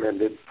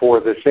recommended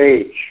for this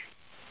age.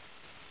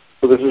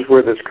 So this is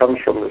where this comes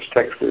from, this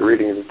text we're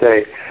reading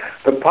today.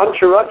 The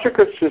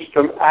Pancharatrika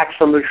system acts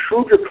on the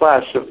Shudra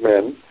class of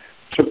men,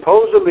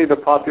 supposedly the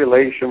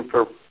population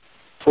for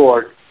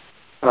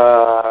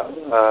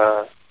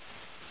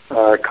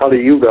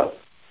Kali Yuga,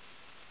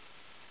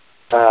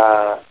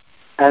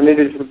 and it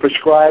is the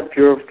prescribed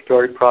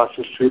purificatory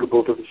process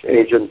suitable to this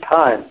age and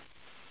time.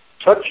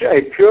 Such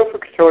a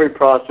purificatory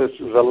process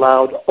is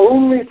allowed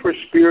only for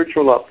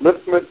spiritual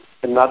upliftment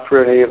and not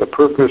for any other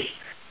purpose.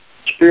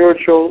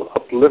 Spiritual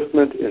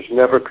upliftment is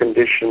never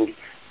conditioned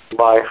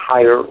by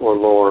higher or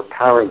lower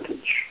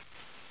parentage.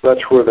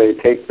 That's where they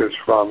take this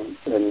from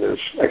in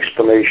this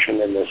explanation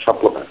in the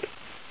supplement.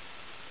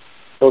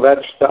 So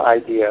that's the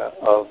idea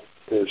of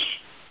this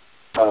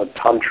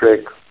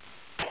tantric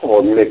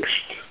or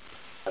mixed.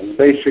 And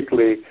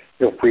basically,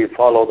 if we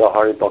follow the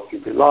Hari Bhakti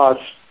Vilas,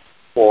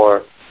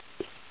 or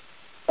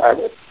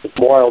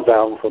boil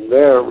down from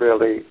there,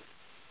 really,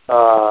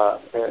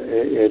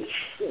 it's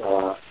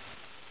a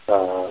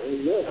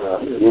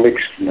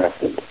mixed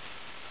method.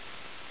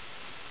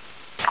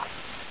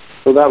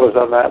 So that was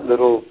on that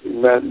little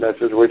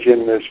message, which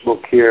in this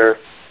book here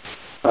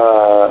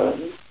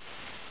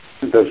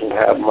it doesn't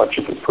have much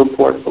of a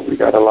purport, but we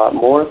got a lot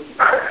more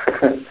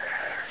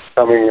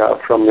coming out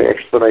from the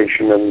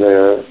explanation in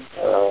there.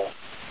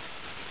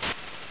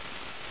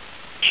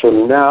 So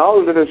now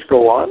let us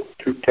go on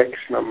to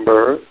text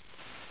number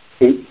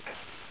 8.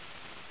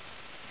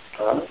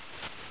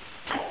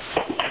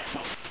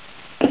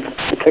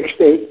 Text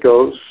 8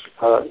 goes,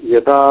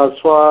 Yada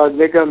swa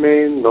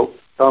nigame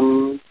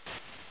noktam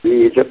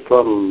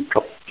Bijatvam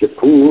prapya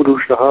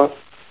purushaha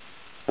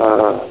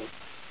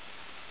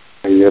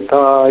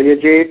Yata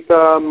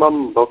yajeta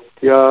mam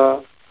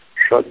bhaktya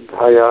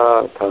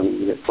Shraddhaya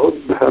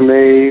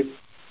tanyapodhame.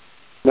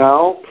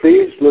 Now,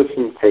 please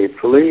listen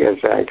faithfully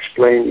as I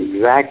explain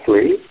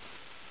exactly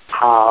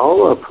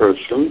how a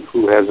person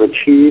who has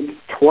achieved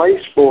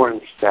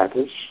twice-born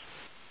status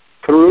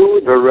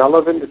through the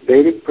relevant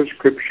Vedic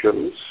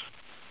prescriptions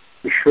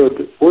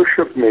should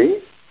worship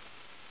me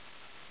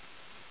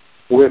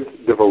with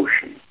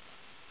devotion.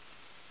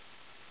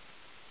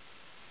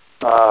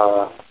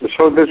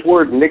 So this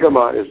word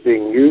nigama is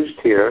being used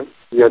here.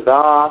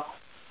 Yada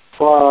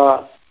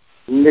swa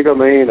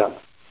nigamena,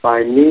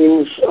 by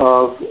means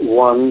of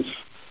one's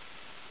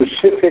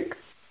specific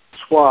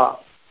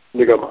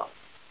Swanigama,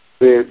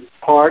 the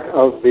part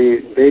of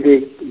the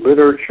Vedic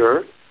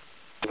literature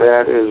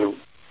that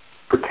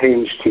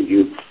pertains to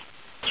you.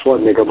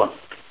 Swanigama.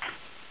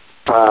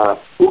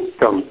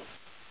 Uktam.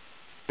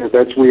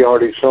 That's, we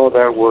already saw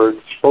that word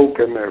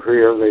spoken, or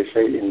here they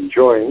say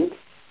enjoined.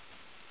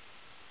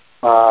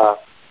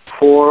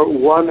 For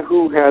one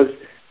who has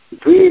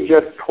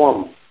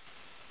dvijatvam.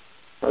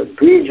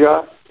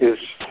 Dvija is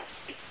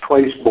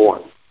twice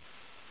born.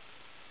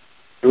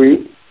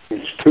 Dvi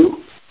is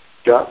two,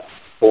 ja,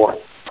 born,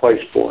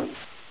 twice born.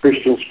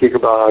 Christians speak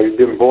about how you've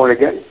been born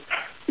again.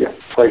 Yeah,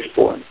 twice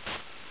born.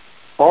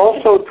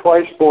 Also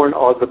twice born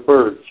are the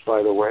birds,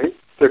 by the way.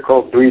 They're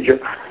called dvija.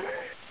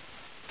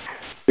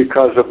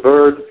 Because a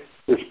bird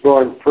is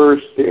born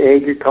first, the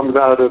egg comes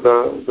out of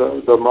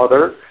the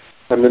mother,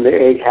 and then the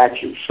egg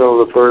hatches.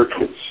 So the bird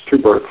gets two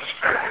birds.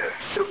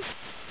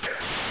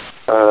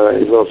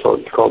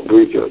 It's called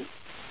dvija.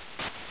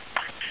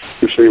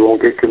 So you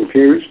won't get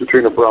confused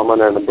between a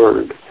Brahman and a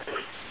bird.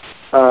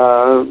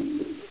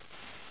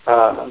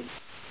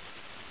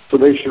 So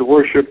they should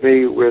worship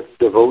me with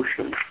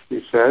devotion,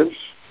 he says.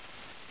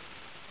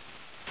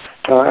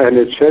 And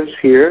it says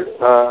here,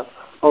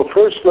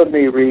 first let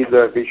me read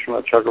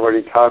Vishwanath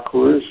Chakravarti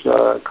Thakur's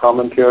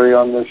commentary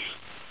on this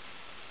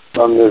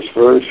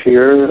verse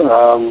here.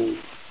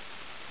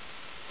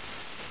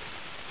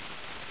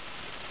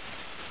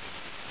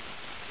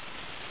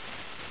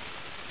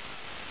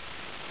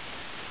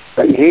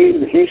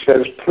 He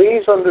says,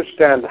 please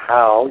understand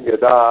how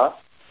Yada,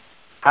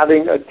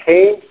 having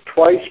attained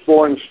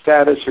twice-born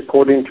status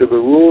according to the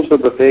rules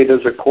of the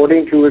Vedas,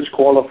 according to his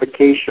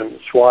qualifications,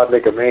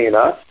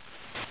 Swadnigamena,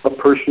 a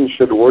person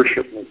should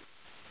worship me.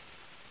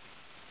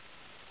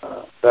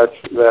 That's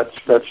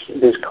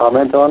his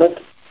comment on it.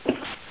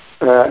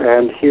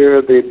 And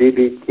here the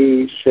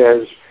BBT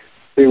says,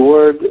 the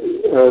word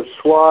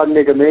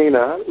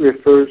Swadnigamena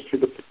refers to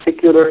the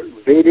particular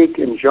Vedic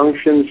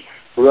injunctions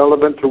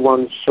relevant to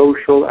one's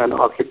social and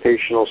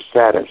occupational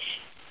status.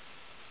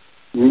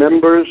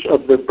 Members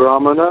of the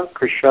Brahmana,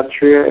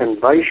 Kshatriya, and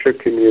Vaishya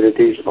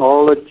communities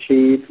all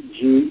achieve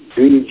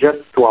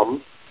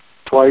Dvijatvam,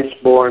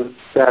 twice-born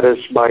status,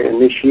 by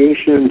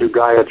initiation into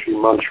Gayatri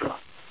Mantra.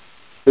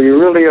 So you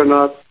really are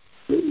not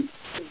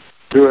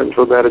doing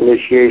until that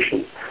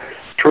initiation.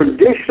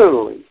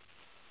 Traditionally,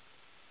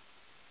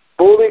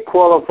 fully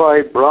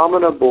qualified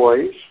Brahmana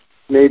boys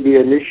may be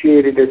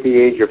initiated at the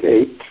age of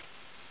 8,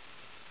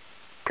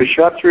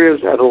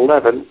 Kshatriyas at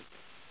 11,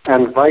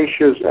 and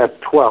Vaishyas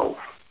at 12,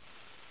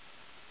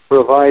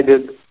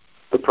 provided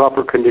the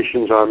proper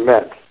conditions are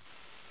met.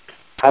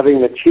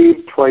 Having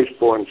achieved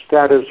twice-born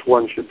status,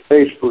 one should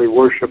faithfully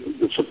worship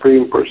the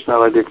Supreme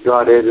Personality of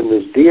Godhead in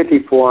his deity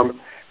form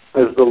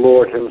as the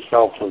Lord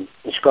himself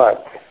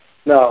described.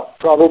 Now,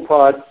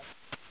 Prabhupada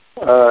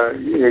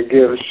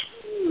gives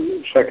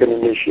second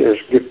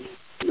initiation,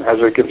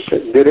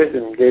 did it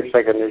and gave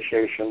second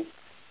initiation,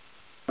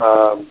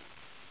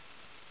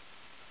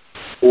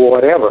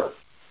 whatever.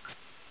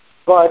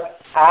 But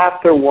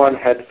after one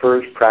had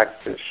first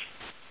practiced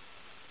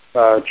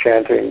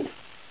chanting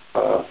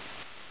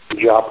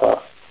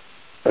japa,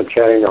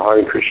 chanting the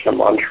Hare Krishna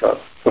mantra,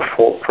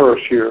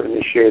 first you're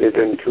initiated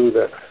into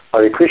the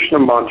Hare Krishna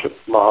mantra,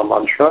 Maha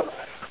Mantra,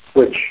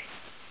 which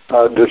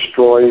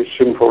destroys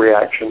sinful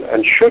reaction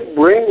and should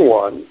bring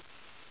one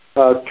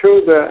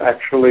to the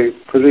actually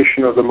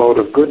position of the mode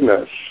of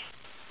goodness,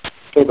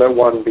 so that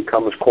one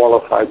becomes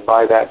qualified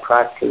by that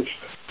practice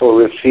for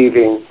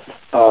receiving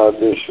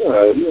this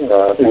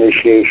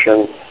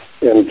initiation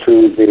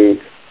into the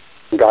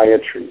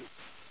Gayatri.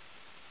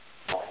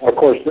 Of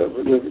course,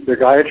 the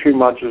Gayatri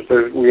mantras,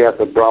 we have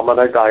the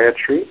Brahmana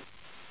Gayatri,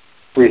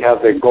 we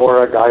have the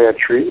Gora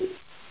Gayatri,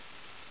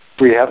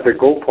 we have the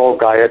Gopal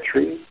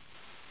Gayatri,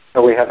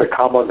 and we have the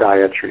Kama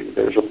Gayatri.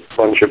 There's a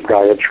bunch of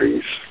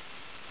Gayatris,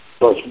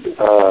 plus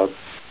a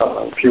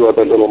few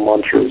other little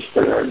mantras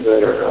that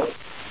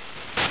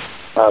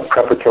are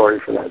preparatory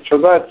for that. So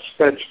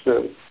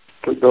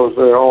those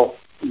are all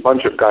a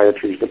bunch of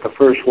Gayatris, but the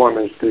first one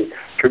is the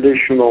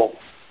traditional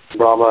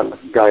Brahman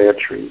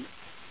Gayatri.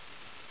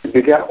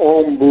 You get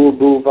Om Bhu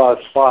Bhu Va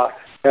Swa,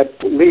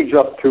 that leads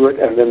up to it,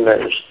 and then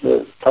there's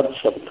the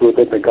Tatsam to it,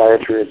 that the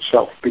Gayatri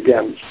itself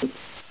begins.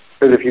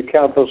 Because if you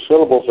count those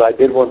syllables, I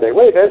did one day,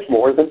 wait, that's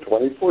more than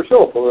 24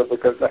 syllables,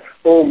 because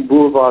Om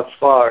Bhu Va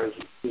Swa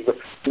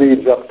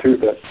leads up to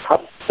the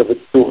top of the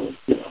tune,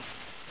 you know.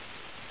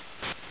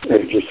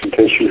 And just in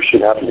case you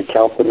should happen to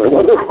count them in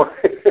another way.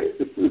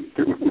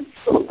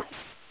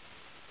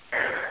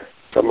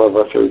 Some of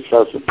us are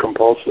obsessive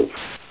compulsive.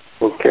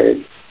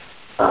 Okay.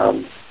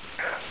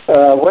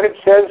 What it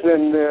says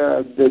in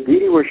the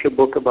Deity Worship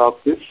book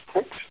about this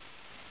text,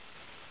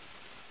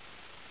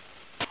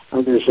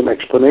 there's an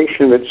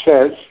explanation. It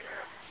says,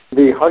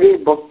 the Hari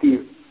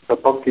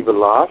Bhakti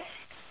Vilas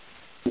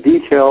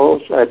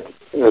details at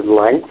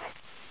length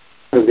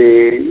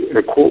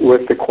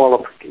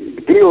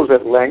deals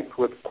at length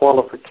with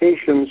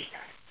qualifications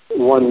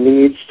one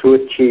needs to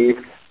achieve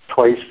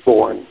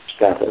twice-born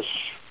status.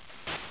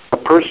 A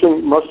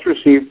person must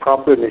receive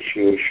proper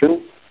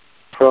initiation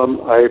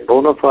from a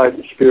bona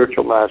fide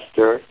spiritual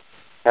master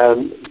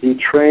and be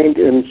trained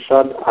in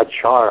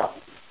sadachara,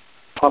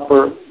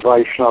 proper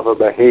Vaishnava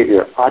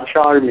behavior.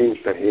 Achar means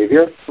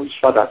behavior,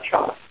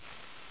 sadachara,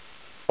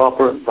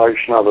 proper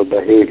Vaishnava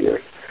behavior,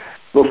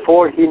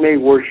 before he may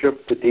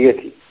worship the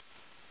deity.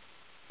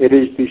 It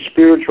is the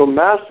spiritual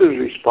master's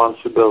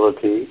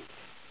responsibility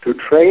to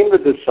train the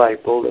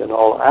disciple in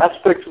all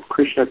aspects of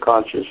Krishna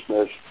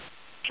consciousness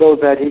so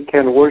that he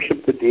can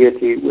worship the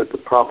deity with the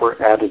proper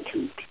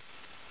attitude.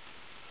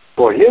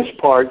 For his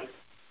part,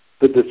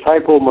 the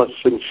disciple must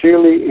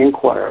sincerely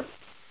inquire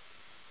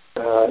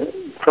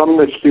from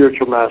the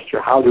spiritual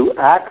master how to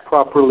act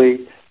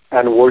properly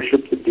and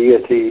worship the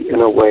deity in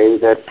a way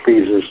that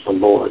pleases the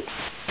Lord.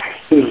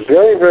 This is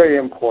very, very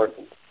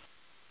important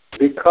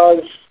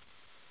because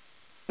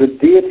the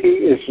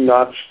deity is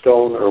not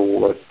stone or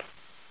wood.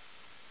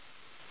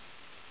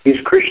 He's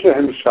Krishna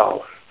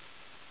himself,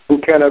 who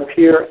can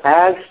appear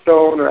as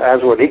stone or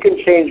as wood. He can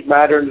change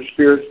matter into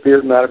spirit,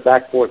 spirit matter,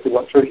 back, forth, and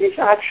what. So he's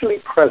actually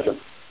present.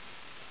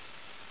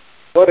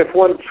 But if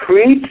one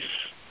treats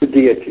the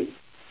deity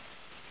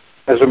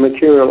as a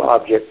material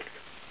object,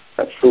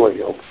 that's the way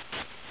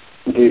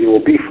the deity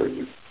will be for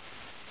you.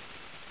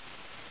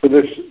 So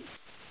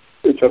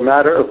it's a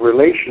matter of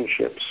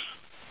relationships.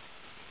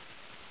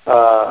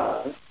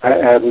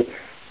 And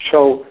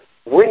so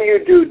when you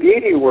do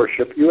deity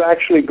worship, you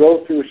actually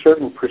go through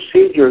certain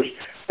procedures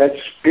that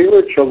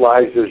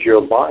spiritualizes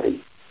your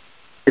body,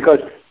 because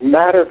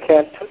matter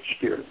can't touch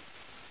spirit.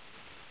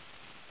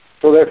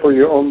 So therefore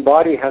your own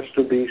body has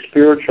to be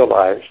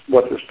spiritualized.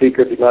 What the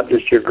speaker did, not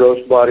just your gross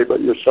body, but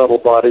your subtle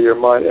body, your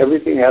mind,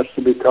 everything has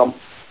to become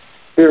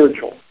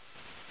spiritual.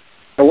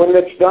 And when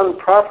it's done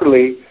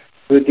properly,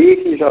 the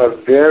deities are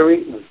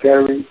very,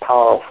 very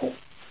powerful.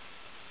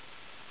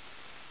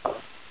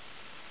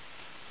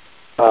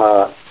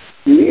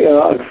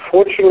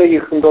 Unfortunately,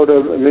 you can go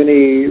to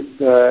many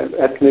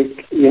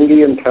ethnic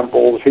Indian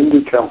temples,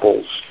 Hindu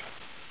temples,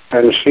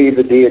 and see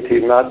the deity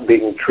not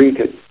being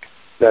treated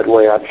that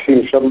way. I've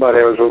seen somebody,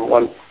 I was in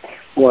one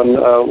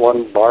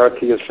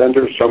Bharatiya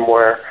center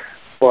somewhere,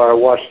 where I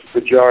watched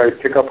the Pujari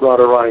pick up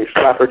Radharani,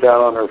 slap her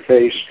down on her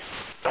face.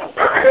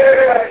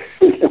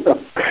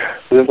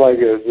 Just like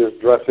just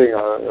dressing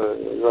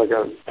like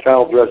a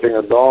child dressing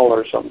a doll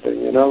or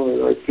something,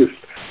 like just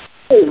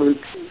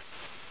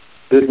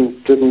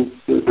didn't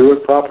do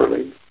it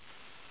properly,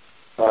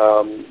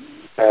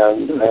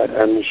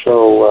 and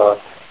so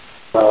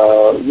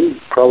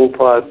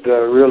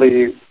Prabhupada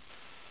really,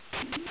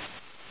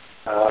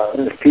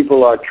 if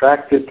people are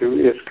attracted to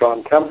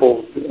ISKCON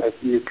temples, if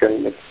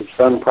it's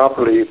done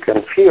properly, you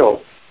can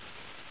feel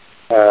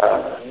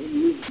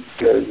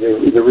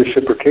the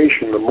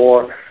reciprocation. The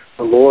more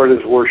the Lord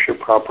is worshipped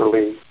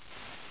properly,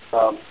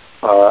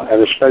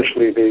 and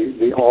especially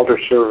the altar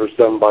service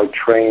done by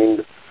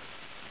trained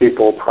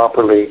people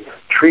properly,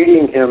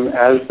 treating him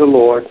as the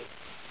Lord,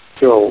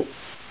 he'll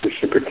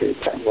reciprocate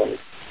that way.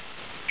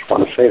 Just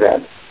want to say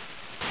that.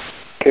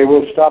 Okay,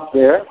 we'll stop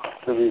there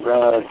because we've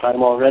run out of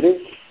time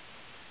already.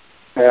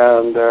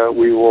 And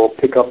we will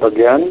pick up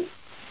again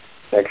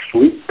next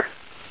week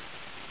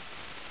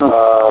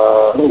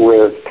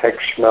with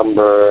text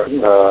number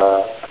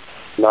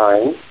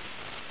 9.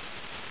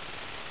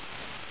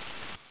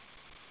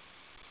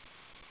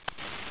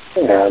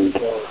 And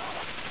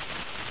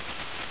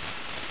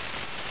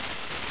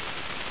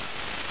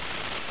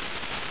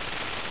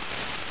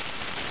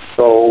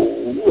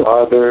so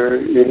are there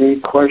any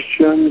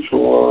questions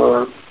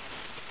or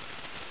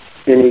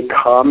any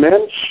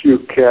comments? You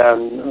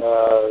can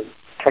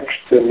text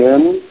them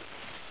in,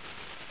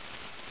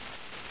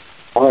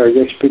 or I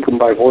guess speak them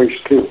by voice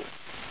too.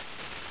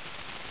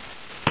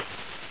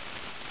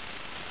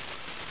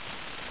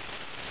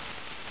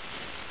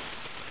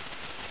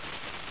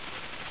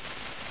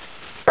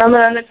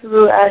 Ramananda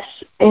Prabhu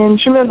asks, in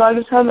Srimad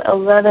Bhagavatam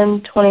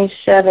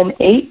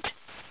 11:27-8,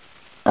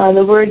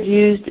 the word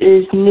used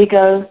is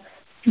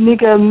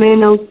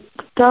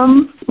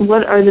nigamenotam.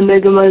 What are the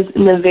nigamas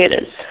in the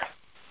Vedas?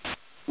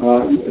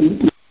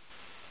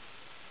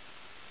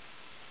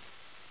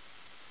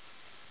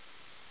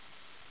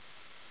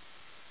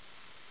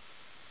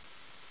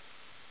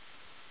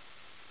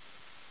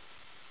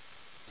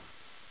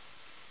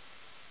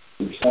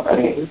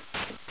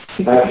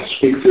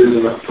 Speak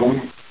through the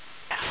phone.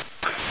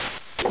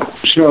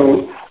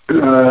 So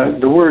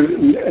the word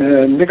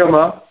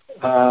nigama,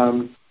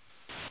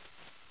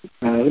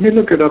 let me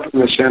look it up in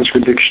the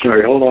Sanskrit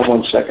dictionary. Hold on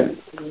one second.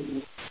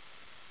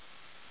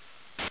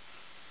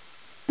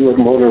 See what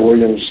Mona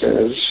Williams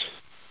says.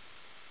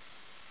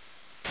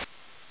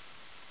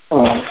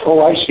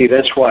 I see.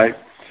 That's why.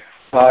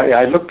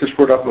 I looked this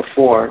word up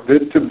before.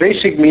 The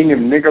basic meaning of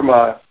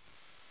nigama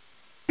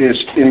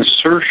is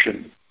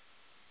insertion.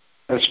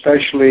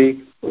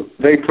 Especially,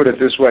 they put it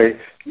this way,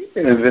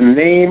 the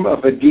name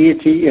of a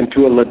deity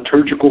into a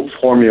liturgical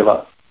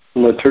formula.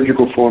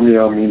 Liturgical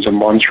formula means a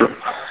mantra.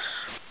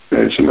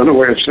 It's another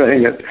way of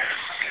saying it.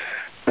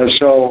 And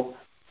so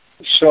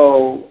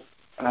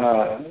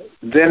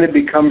then it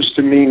becomes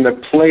to mean the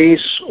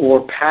place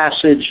or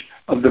passage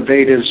of the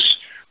Vedas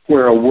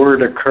where a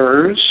word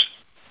occurs,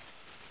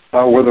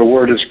 where the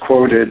word is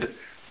quoted,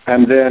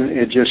 and then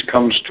it just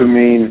comes to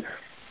mean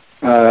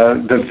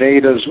the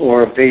Vedas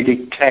or a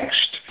Vedic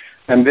text.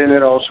 And then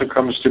it also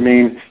comes to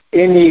mean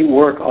any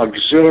work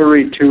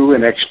auxiliary to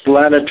and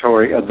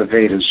explanatory of the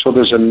Vedas. So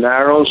there's a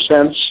narrow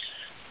sense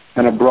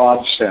and a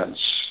broad sense.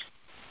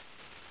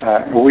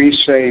 We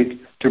say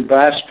to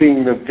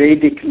blaspheme the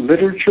Vedic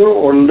literature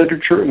or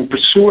literature in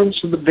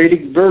pursuance of the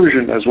Vedic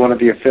version as one of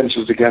the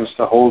offenses against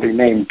the holy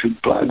name.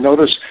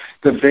 Notice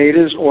the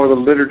Vedas or the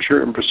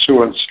literature in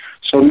pursuance.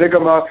 So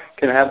Nigama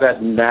can have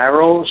that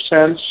narrow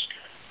sense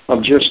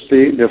of just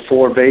the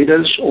four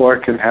Vedas, or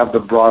it can have the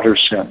broader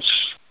sense.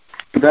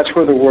 But that's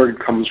where the word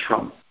comes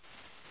from.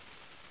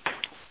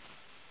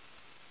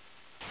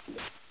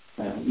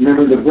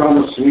 Remember the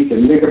Brahma Samhita,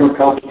 Nigama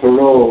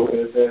Kalpataro,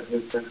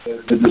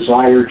 the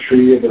desired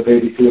tree of the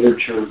Vedic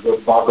literature, the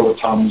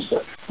Bhagavatam's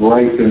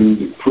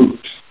ripened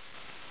fruit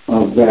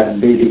of that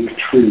Vedic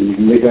tree,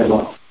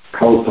 Nigama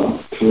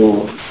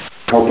Kalpataro,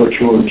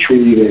 Kalpataro,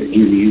 tree that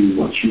gives you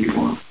what you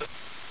want.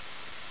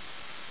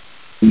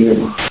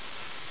 Nigama.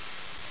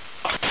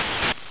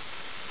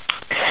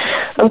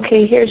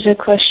 Okay, here's a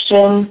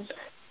question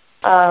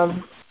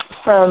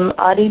from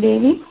Adi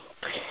Devi.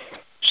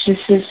 She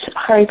says,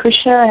 Hare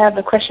Krishna, I have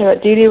a question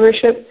about deity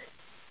worship.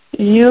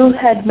 You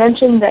had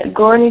mentioned that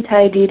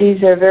Gaura-Nitai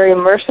deities are very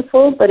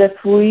merciful, but if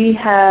we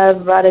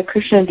have Radha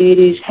Krishna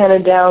deities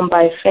handed down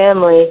by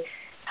family,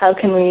 how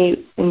can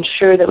we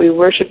ensure that we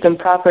worship them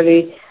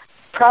properly,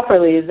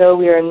 though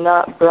we are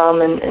not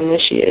Brahmin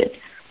initiated?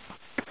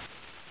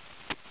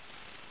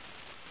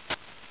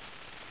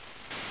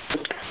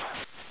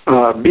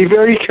 Be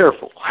very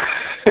careful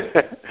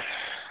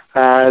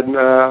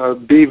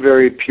and be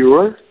very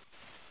pure.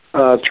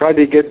 Try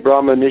to get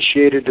Brahma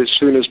initiated as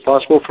soon as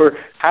possible. For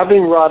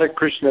having Radha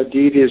Krishna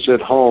deities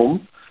at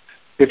home,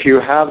 if you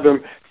have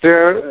them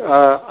there,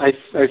 I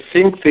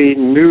think the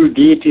new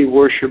deity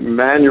worship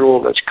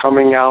manual that's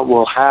coming out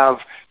will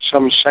have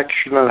some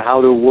section on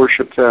how to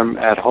worship them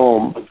at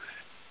home.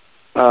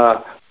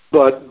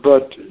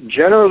 But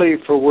generally,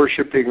 for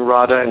worshiping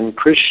Radha and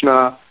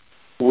Krishna,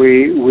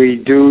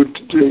 we do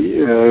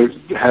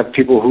have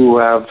people who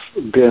have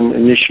been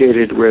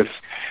initiated with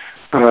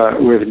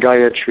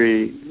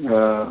Gayatri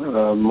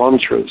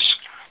mantras.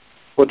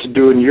 What to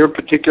do in your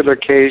particular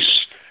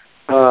case,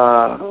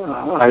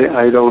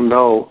 I don't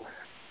know,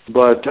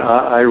 but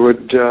I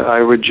would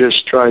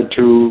just try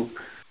to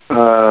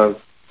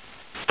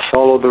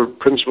follow the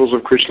principles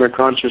of Krishna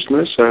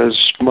consciousness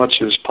as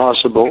much as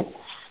possible,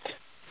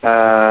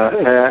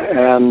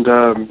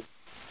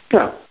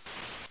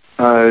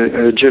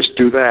 just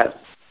do that.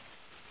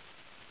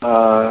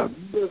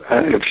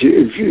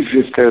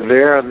 If they're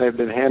there and they've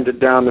been handed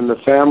down in the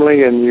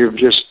family and you've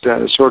just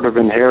sort of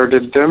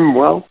inherited them,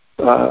 well,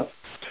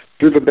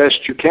 do the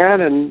best you can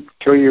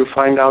until you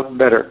find out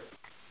better.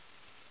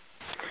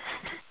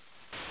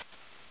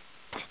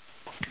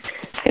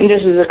 And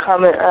just as a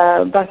comment,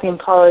 Bhakti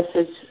Paula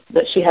says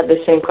that she had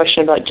the same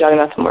question about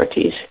Jagannath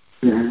Murtis.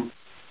 Mm-hmm.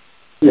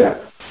 Yeah.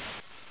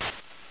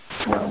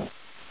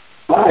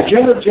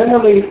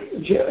 Generally,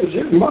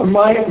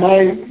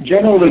 my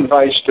general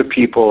advice to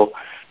people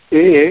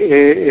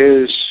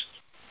is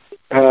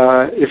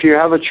if you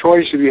have a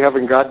choice, if you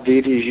haven't got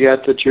deities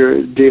yet that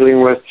you're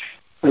dealing with,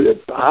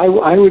 I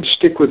would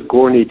stick with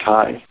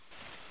Gaura-Nitai,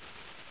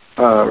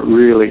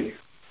 really.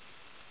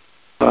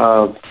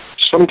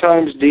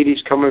 Sometimes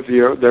deities come of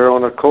their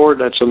own accord,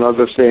 that's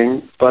another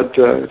thing, but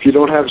if you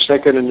don't have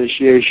second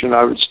initiation,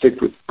 I would stick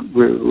with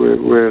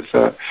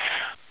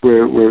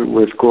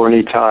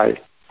Gaura-Nitai.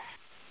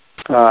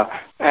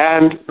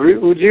 And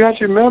you have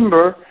to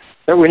remember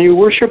that when you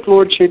worship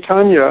Lord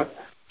Chaitanya,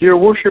 you're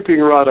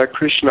worshiping Radha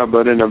Krishna,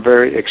 but in a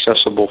very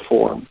accessible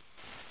form.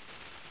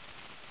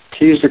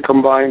 He is the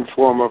combined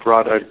form of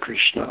Radha and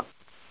Krishna.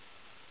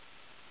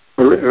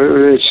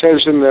 It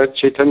says in the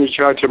Chaitanya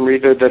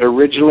Charitamrita that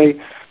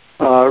originally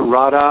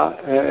Radha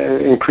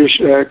and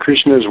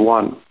Krishna is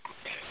one.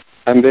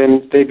 And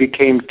then they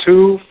became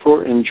two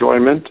for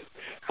enjoyment.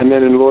 And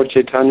then in Lord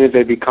Chaitanya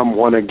they become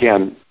one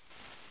again.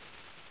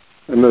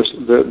 And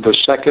the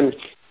second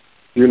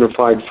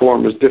unified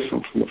form is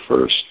different from the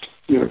first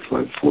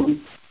unified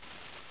form.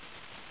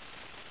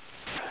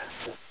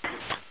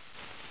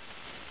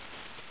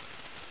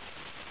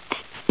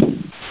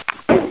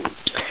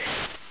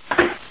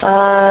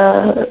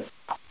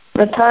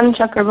 Ratan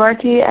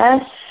Chakrabarti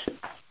asks,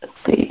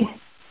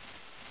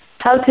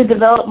 how to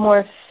develop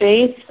more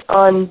faith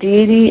on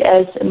deity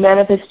as a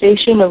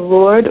manifestation of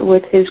Lord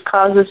with his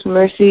causeless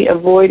mercy,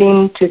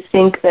 avoiding to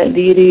think that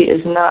deity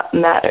is not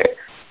matter.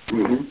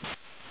 Mm-hmm.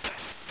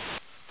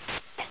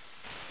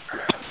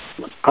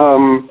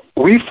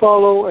 We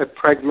follow a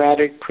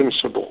pragmatic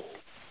principle.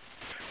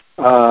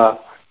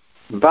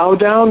 Bow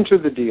down to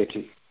the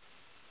deity.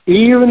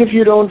 Even if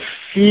you don't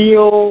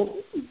feel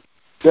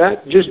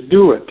that, just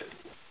do it.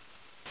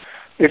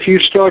 If you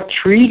start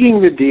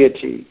treating the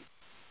deity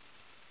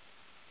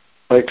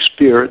like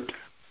spirit,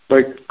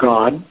 like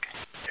God,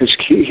 is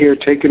here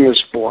taking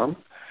this form,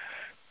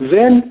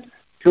 then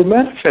you'll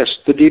manifest.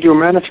 The deity will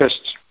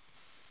manifest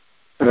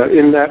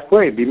in that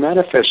way, be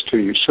manifest to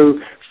you. So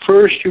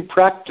first you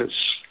practice.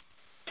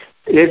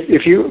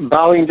 If you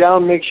bowing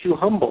down makes you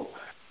humble.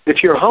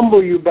 If you're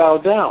humble, you bow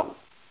down.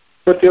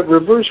 But the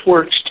reverse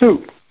works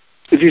too.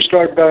 If you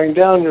start bowing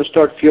down, you'll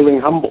start feeling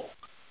humble.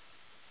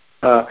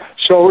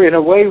 So in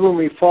a way, when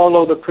we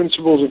follow the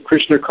principles of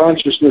Krishna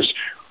consciousness,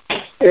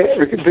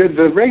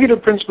 the regular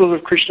principles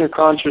of Krishna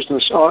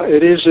consciousness,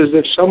 it is as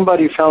if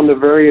somebody found a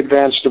very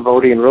advanced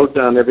devotee and wrote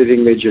down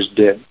everything they just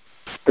did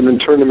and then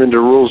turned them into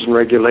rules and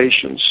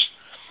regulations.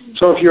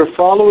 So if you're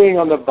following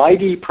on the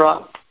Vaidhi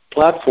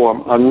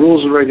platform on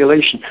rules and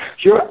regulation,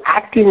 you're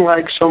acting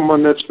like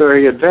someone that's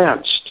very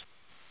advanced.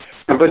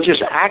 But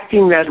just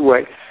acting that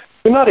way,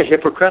 you're not a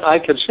hypocrite. I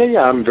can say,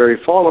 yeah, I'm very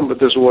fallen, but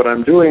this is what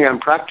I'm doing. I'm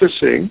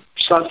practicing.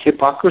 It's not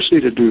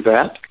hypocrisy to do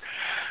that.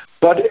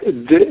 But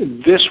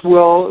this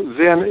will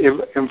then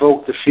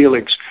invoke the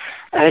feelings.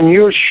 And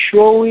you're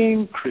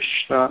showing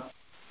Krishna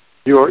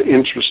you're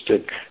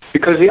interested.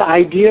 Because the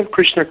idea of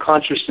Krishna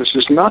consciousness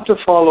is not to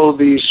follow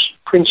these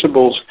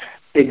principles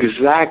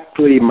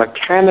exactly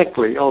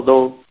mechanically,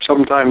 although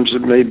sometimes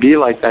it may be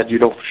like that. You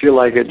don't feel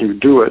like it, you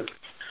do it.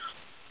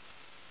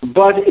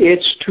 But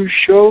it's to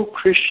show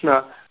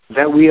Krishna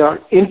that we are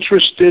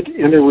interested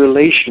in a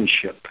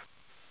relationship.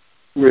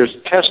 We're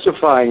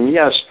testifying,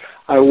 yes,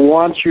 I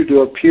want you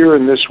to appear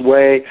in this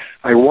way.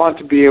 I want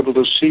to be able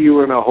to see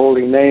you in a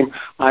holy name.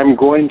 I'm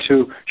going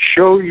to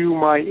show you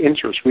my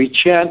interest. We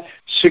chant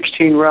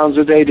 16 rounds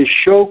a day to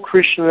show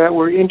Krishna that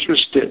we're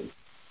interested.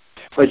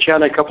 If I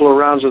chant a couple of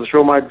rounds and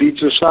throw my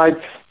beads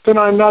aside, then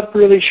I'm not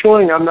really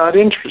showing I'm not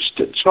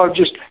interested. So I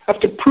just have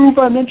to prove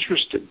I'm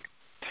interested.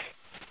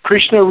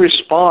 Krishna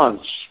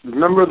responds.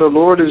 Remember, the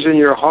Lord is in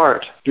your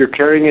heart. You're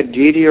carrying a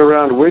deity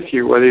around with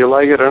you, whether you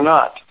like it or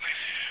not.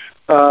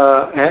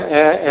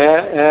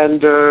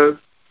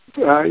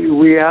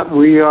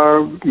 We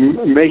are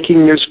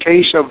making this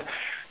case of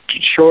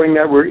showing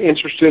that we're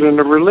interested in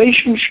a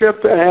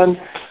relationship, and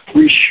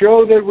we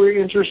show that we're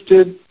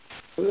interested.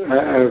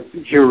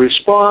 You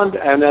respond,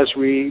 and as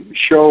we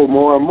show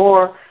more and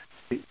more,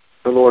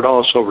 the Lord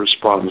also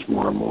responds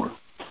more and more.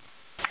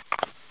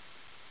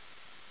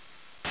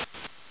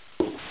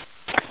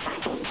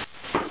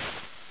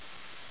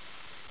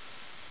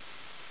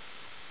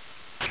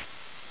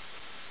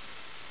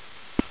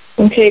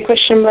 Okay,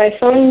 question by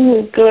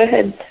phone. Go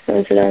ahead,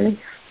 Radharani.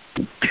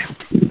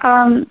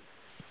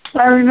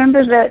 I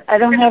remember that, I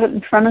don't have it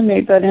in front of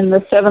me, but in the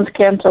 7th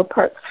Canto,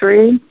 Part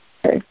 3,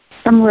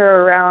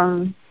 somewhere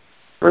around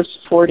verse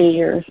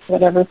 40 or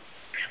whatever,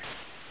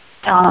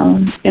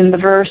 in the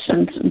verse,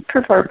 and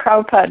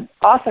Prabhupada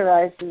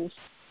authorizes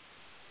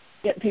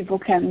that people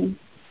can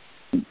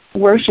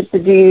worship the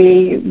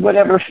deity,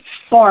 whatever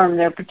form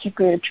they're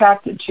particularly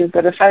attracted to.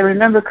 But if I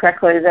remember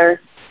correctly, there's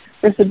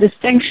a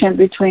distinction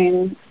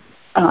between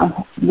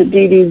the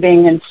deity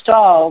being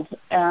installed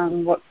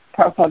and what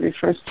Prabhupada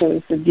refers to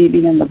as the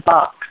deity in the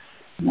box.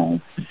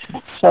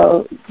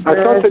 So I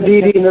thought the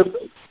deity in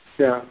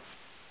the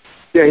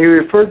he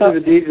referred to the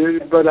deity,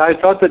 but I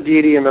thought the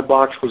deity in the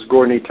box was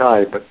Gaur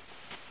Nitai, but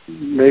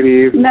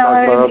maybe as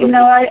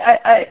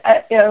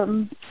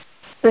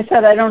I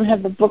said, I don't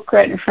have the book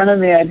right in front of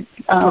me. I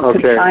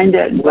could find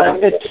it,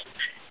 but it's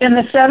in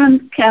the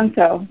 7th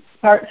Canto,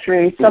 Part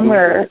 3,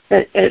 somewhere.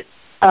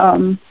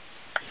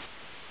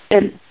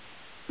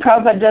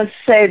 Prabhupada does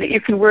say that you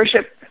can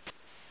worship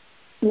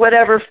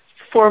whatever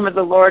form of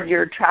the Lord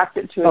you're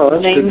attracted to.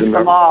 It's named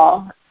them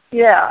all.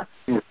 Yeah.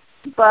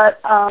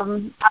 But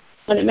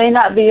and it may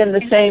not be in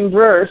the same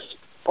verse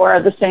or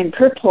the same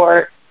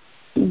purport,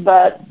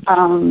 but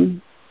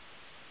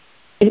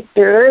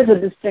there is a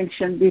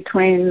distinction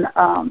between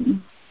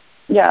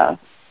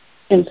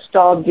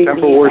installed deity.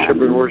 Temple worship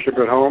and worship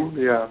at home.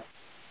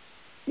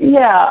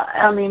 Yeah,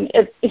 I mean,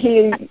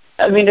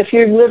 if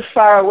you live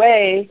far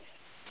away,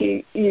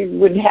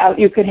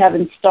 you could have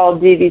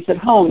installed deities at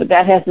home, but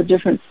that has a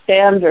different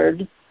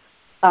standard.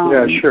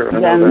 Sure. I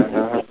know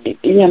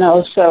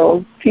that.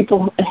 So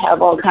people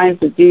have all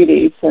kinds of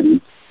deities,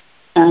 and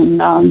in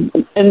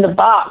the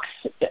box,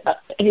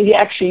 he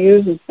actually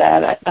uses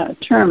that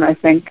term. I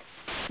think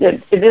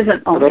that it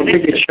isn't only. I don't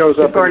think it shows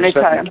up in the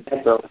 7th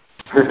Canto.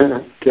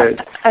 Okay.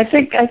 I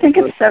think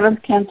it's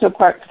 7th Canto,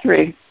 Part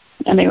 3.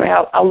 Anyway,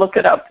 I'll look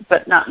it up,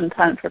 but not in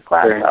time for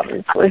class,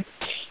 obviously.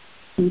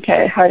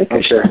 Okay, Hare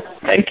Krishna. Okay.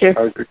 Thank you.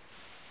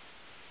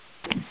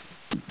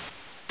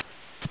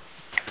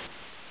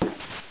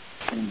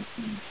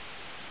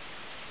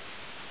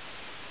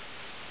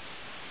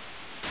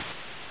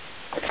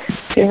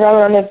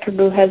 Ramananda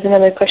Prabhu has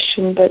another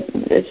question, but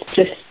it's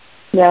just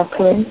now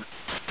coming.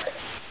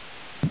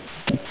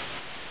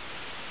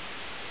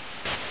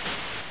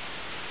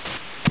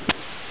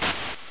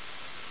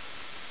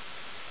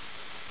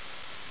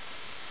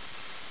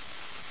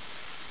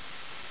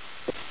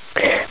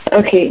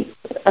 Okay.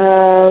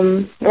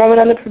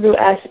 Ramananda Prabhu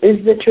asks,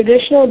 is the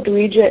traditional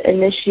Dvija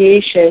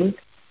initiation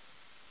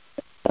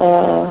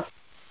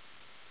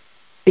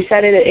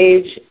decided at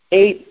age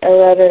 8,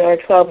 11, or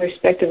 12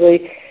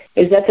 respectively,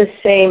 is that the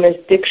same as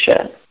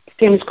Diksha?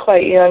 seems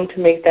quite young to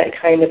make that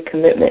kind of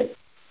commitment.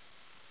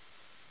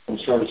 I'm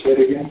sorry, say it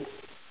again.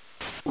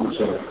 I'm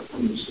sorry.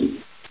 Let me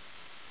see.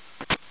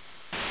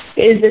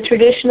 Is the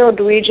traditional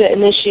Dvija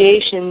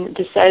initiation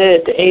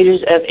decided at the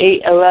ages of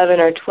 8, 11,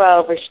 or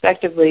 12,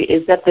 respectively,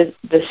 is that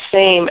the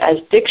same as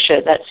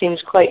Diksha? That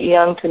seems quite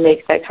young to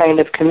make that kind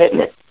of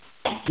commitment.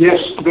 Yes,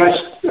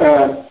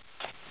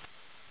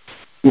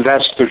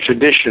 that's the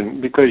tradition,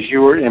 because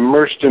you were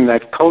immersed in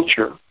that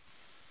culture.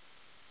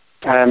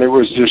 And it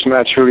was just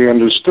naturally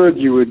understood.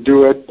 You would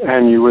do it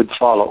and you would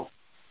follow.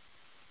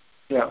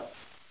 Yeah.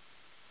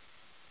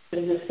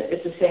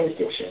 It's the same as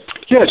Diksha.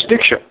 Yes,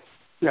 Diksha.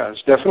 Yeah,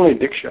 it's definitely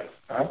Diksha.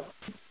 Huh?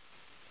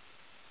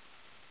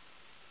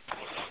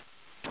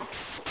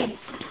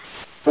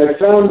 I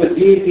found the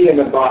deity in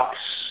a box.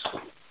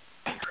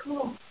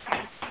 Cool.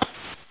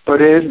 But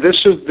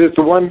this is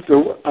the one,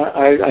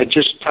 I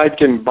just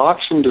typed in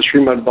box into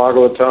Srimad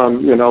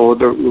Bhagavatam,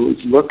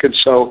 look at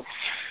so,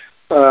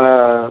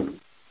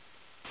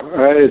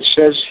 it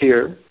says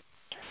here,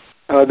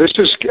 this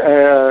is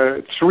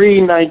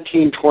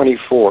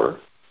 3:19:24.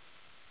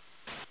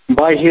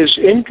 By his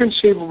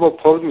inconceivable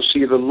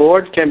potency, the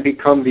Lord can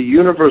become the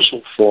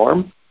universal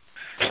form,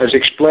 as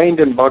explained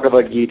in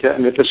Bhagavad Gita,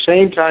 and at the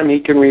same time he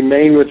can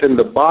remain within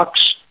the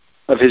box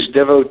of his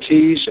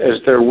devotees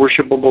as their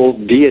worshipable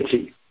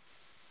deity.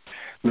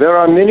 There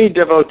are many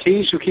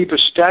devotees who keep a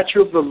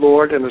statue of the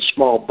Lord in a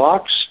small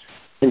box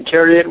and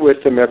carry it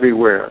with them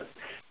everywhere.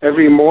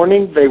 Every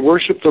morning they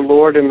worship the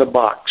Lord in the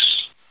box.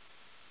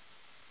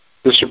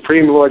 The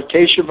Supreme Lord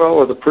Keshava,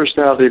 or the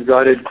personality of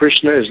Godhead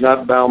Krishna, is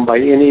not bound by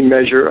any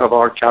measure of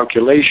our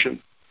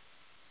calculation.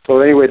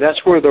 So anyway,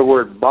 that's where the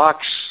word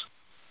box,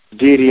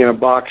 deity in a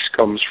box,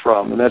 comes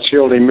from. And that's the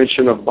only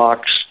mention of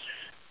box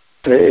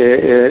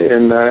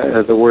in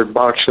the word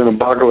box in the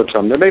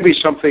Bhagavatam. There may be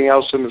something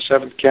else in the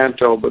 7th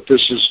Canto, but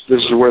this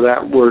is where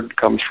that word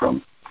comes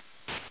from.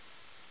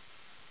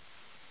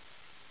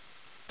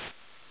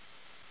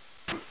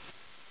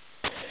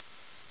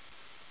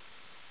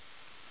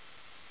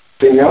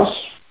 Anything else?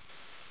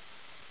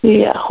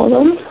 Yeah, hold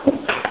on.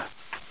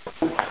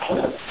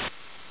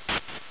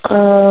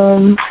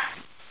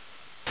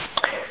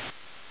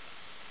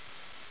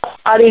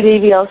 Adi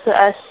Devi also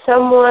asked,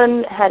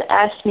 someone had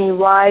asked me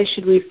why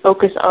should we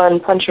focus on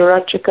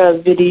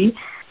Pancharatchika Vidhi,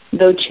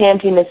 though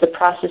chanting is a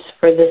process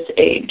for this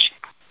age.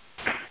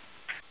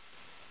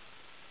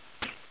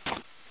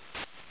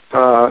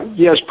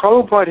 Yes,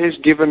 Prabhupada has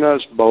given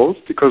us both,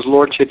 because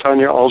Lord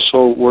Chaitanya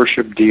also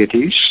worshipped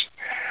deities.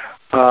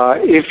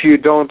 If you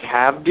don't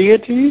have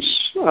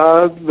deities,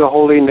 the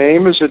holy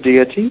name is a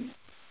deity.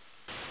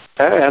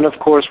 And of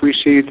course we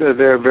see that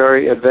they're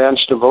very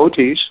advanced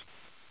devotees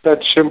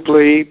that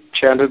simply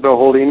chanted the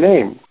holy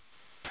name.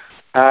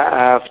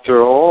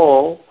 After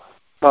all,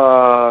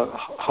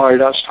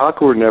 Haridas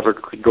Thakur never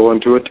could go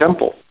into a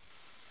temple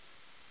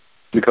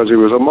because he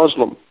was a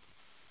Muslim.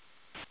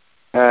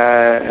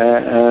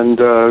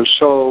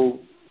 So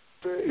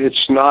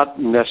it's not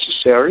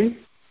necessary,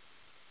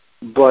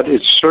 but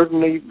it's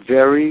certainly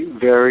very,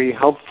 very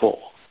helpful.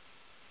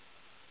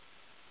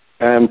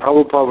 And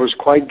Prabhupada was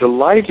quite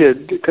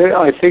delighted.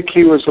 I think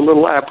he was a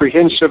little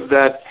apprehensive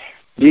that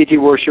deity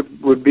worship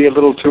would be a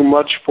little too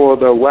much for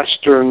the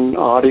Western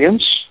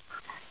audience,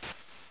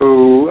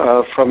 who,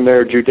 from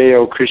their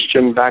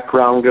Judeo-Christian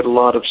background, did a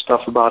lot of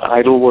stuff about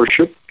idol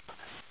worship.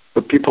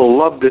 But people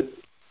loved it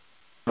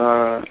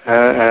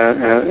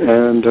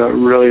and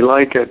really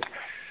like it.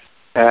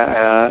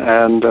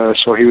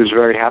 So he was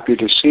very happy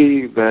to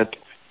see that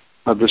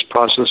this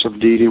process of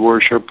deity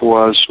worship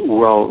was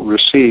well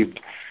received.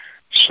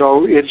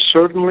 So it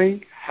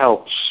certainly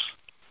helps.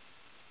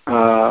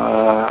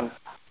 I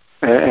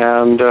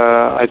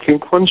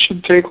think one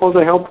should take all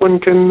the help one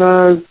can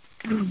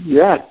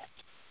get.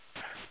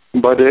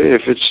 But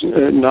if it's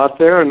not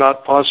there, or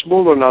not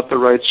possible, or not the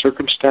right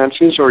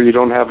circumstances, or you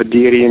don't have a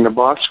deity in the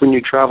box when you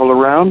travel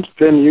around,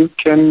 then you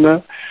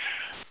can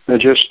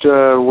just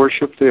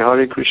worship the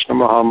Hare Krishna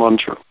Maha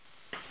Mantra.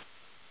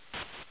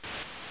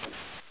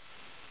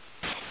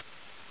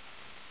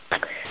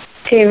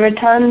 Okay,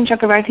 Ratan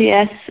Chakravarti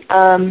asks,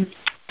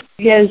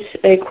 he has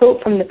a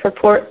quote from the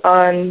purport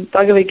on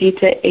Bhagavad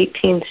Gita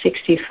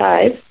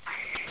 1865.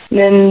 And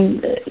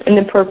then in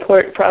the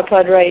purport,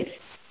 Prabhupada writes,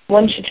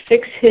 one should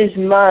fix his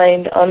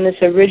mind on this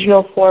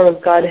original form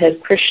of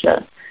Godhead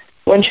Krishna.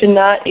 One should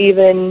not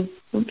even,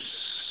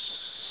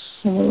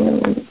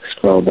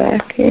 scroll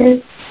back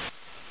here.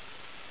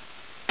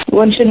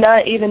 One should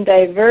not even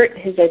divert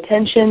his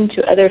attention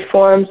to other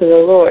forms of the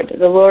Lord.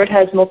 The Lord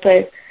has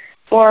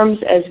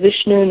multi-forms as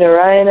Vishnu,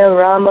 Narayana,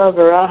 Rama,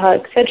 Varaha,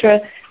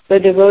 etc. The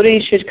devotee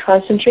should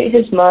concentrate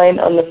his mind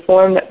on the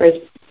form that was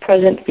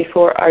present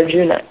before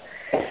Arjuna.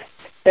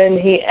 Then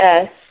he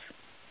asks,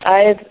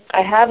 I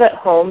have at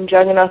home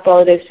Jagannath,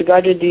 Baladev,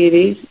 Subhadra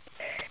deities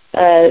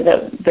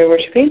that they're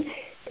worshipping.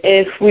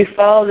 If we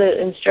follow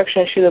the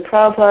instruction of Srila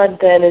Prabhupada,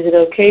 then is it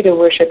okay to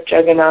worship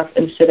Jagannath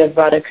instead of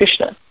Radha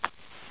Krishna?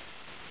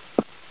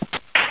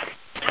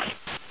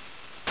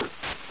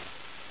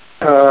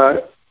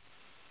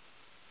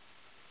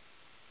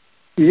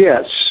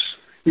 Yes,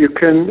 you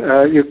can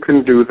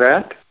do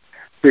that,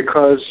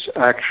 because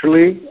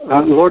actually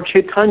Lord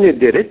Chaitanya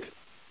did it.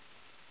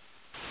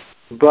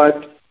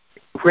 But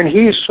when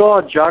he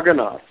saw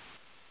Jagannath,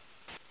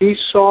 he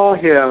saw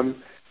him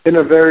in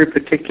a very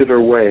particular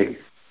way.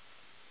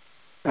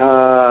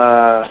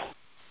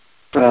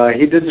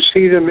 He didn't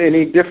see them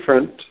any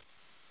different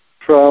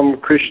from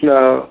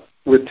Krishna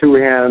with two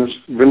hands,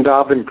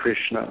 Vrindavan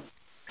Krishna.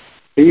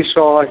 He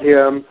saw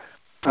him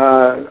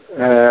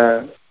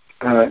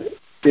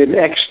in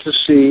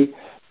ecstasy,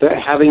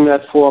 having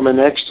that form in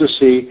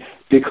ecstasy,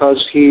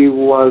 because he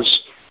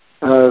was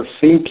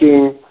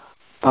thinking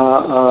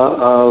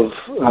of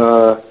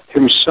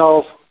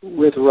himself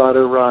with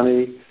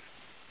Radharani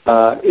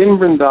in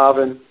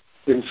Vrindavan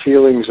in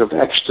feelings of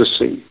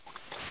ecstasy.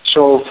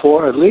 So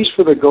at least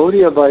for the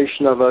Gaudiya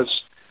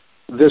Vaishnavas,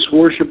 this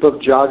worship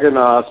of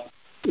Jagannath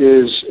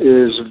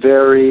is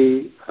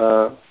very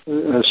a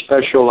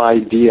special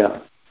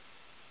idea.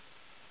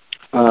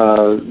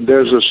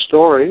 There's a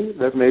story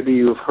that maybe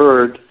you've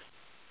heard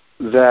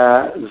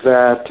that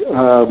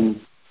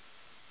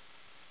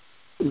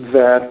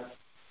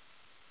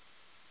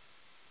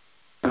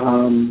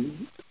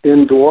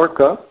in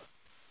Dwarka,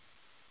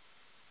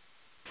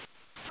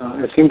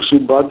 I think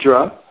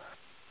Subhadra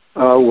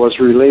was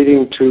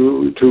relating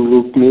to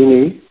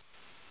Rukmini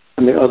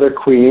and the other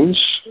queens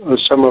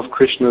some of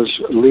Krishna's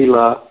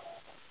Leela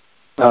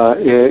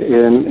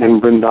in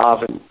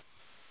Vrindavan,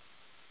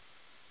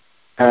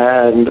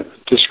 and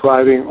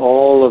describing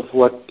all of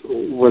what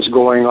was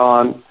going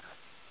on,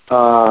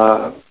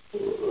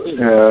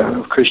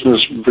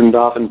 Krishna's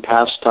Vrindavan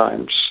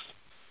pastimes.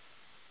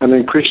 And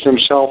then Krishna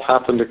himself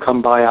happened to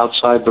come by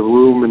outside the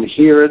room and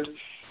hear it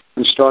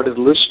and started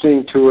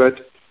listening to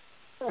it.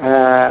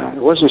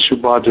 It wasn't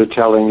Subhadra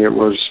telling, it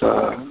was,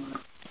 I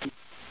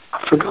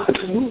forgot.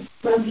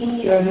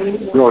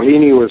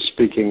 Rohini was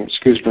speaking,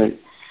 excuse me.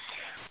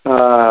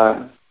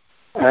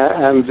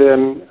 And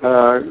then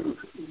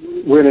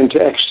went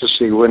into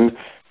ecstasy. When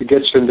he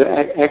gets into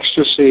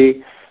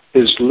ecstasy,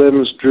 his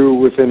limbs drew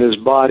within his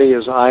body,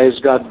 his eyes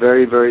got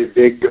very, very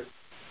big.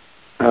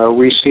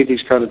 We see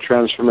these kind of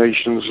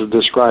transformations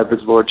described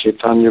with Lord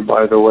Chaitanya,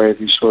 by the way,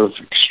 these sort of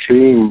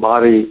extreme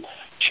body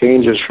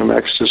changes from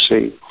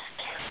ecstasy.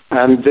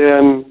 And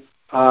then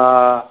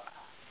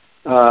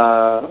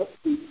Subhadra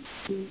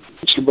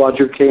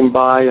came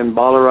by and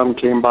Balaram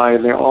came by,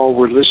 and they all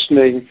were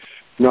listening.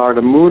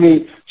 Narada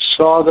Muni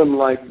saw them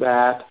like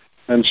that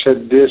and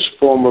said this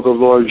form of the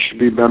Lord should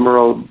be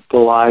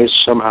memorialized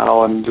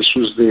somehow, and this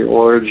was the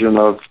origin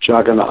of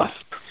Jagannath.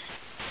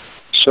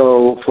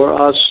 So for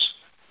us,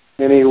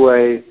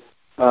 anyway,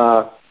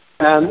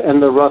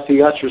 and the Rath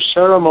Yatra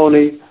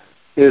ceremony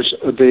is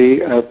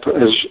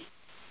as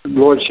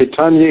Lord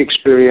Chaitanya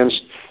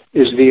experienced,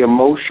 is the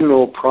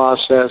emotional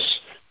process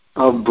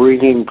of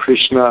bringing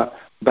Krishna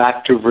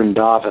back to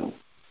Vrindavan.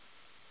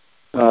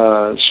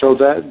 So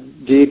that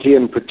deity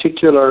in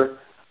particular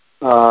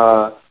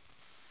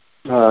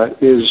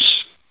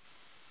is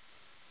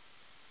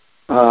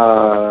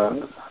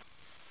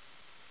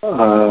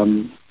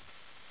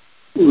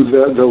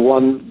the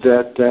one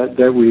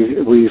that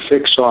we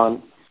fix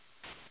on.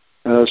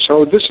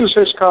 So this is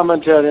his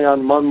commentary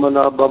on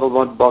Manmana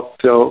Bhavavat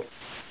Bhakto,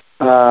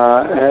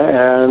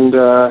 and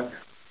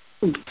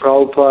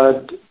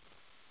Prabhupada,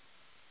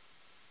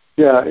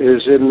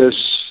 is in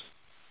this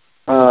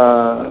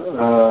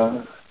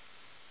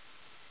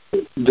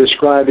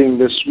describing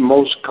this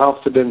most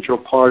confidential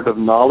part of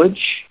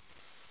knowledge.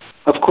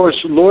 Of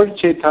course, Lord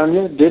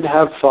Chaitanya did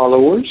have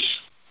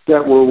followers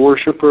that were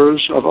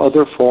worshippers of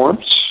other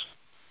forms,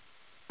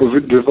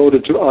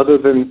 devoted to other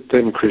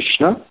than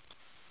Krishna.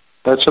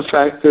 That's a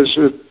fact.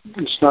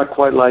 It's not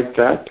quite like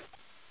that.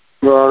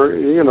 There are,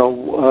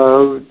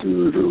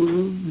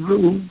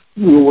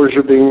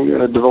 worshipping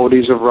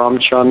devotees of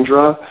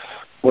Ramchandra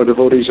or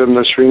devotees of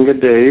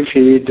Nrsingadev.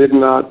 He did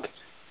not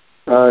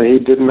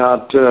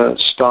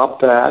stop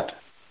that,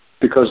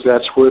 because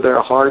that's where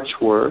their hearts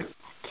were.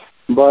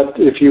 But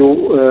if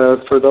you,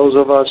 for those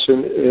of us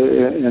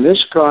in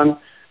ISKCON,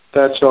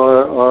 that's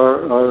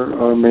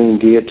our main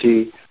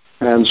deity,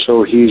 and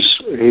so he's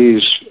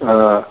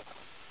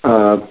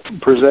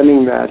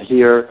presenting that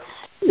here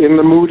in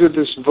the mood of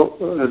this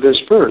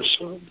verse.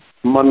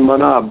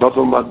 Manmana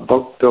bhavamat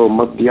bhakto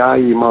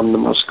madhyayi mam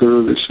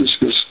namaskuru.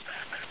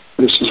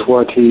 This is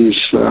what he's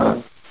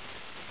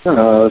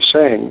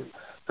saying.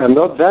 And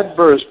that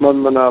verse,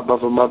 Manmana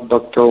bhavamat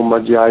bhakto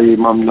madhyayi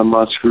mam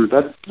namaskuru,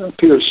 that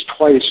appears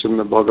twice in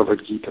the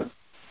Bhagavad Gita.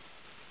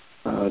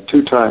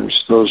 2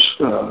 times those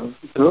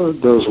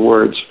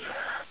words.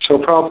 So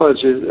Prabhupada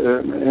is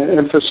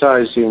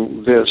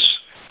emphasizing this.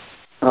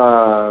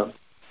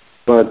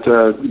 But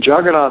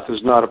Jagannath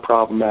is not a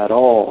problem at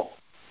all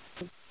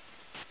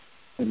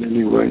in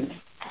any way.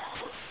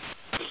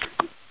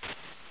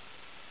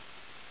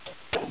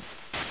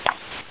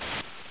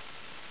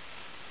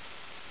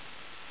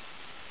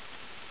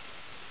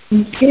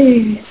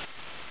 Okay.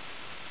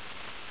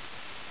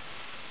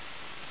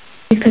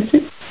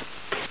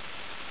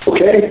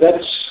 Okay,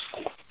 that's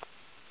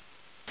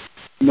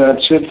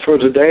That's it for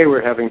today.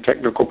 We're having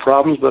technical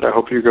problems, but I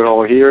hope you can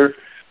all hear.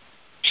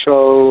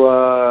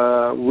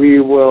 So we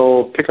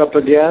will pick up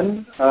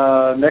again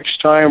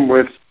next time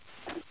with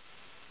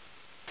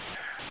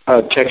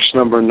text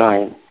number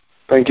 9.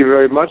 Thank you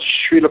very much.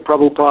 Srila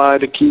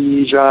Prabhupada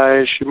ki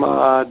jai,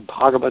 Srimad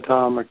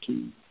Bhagavatam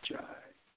ki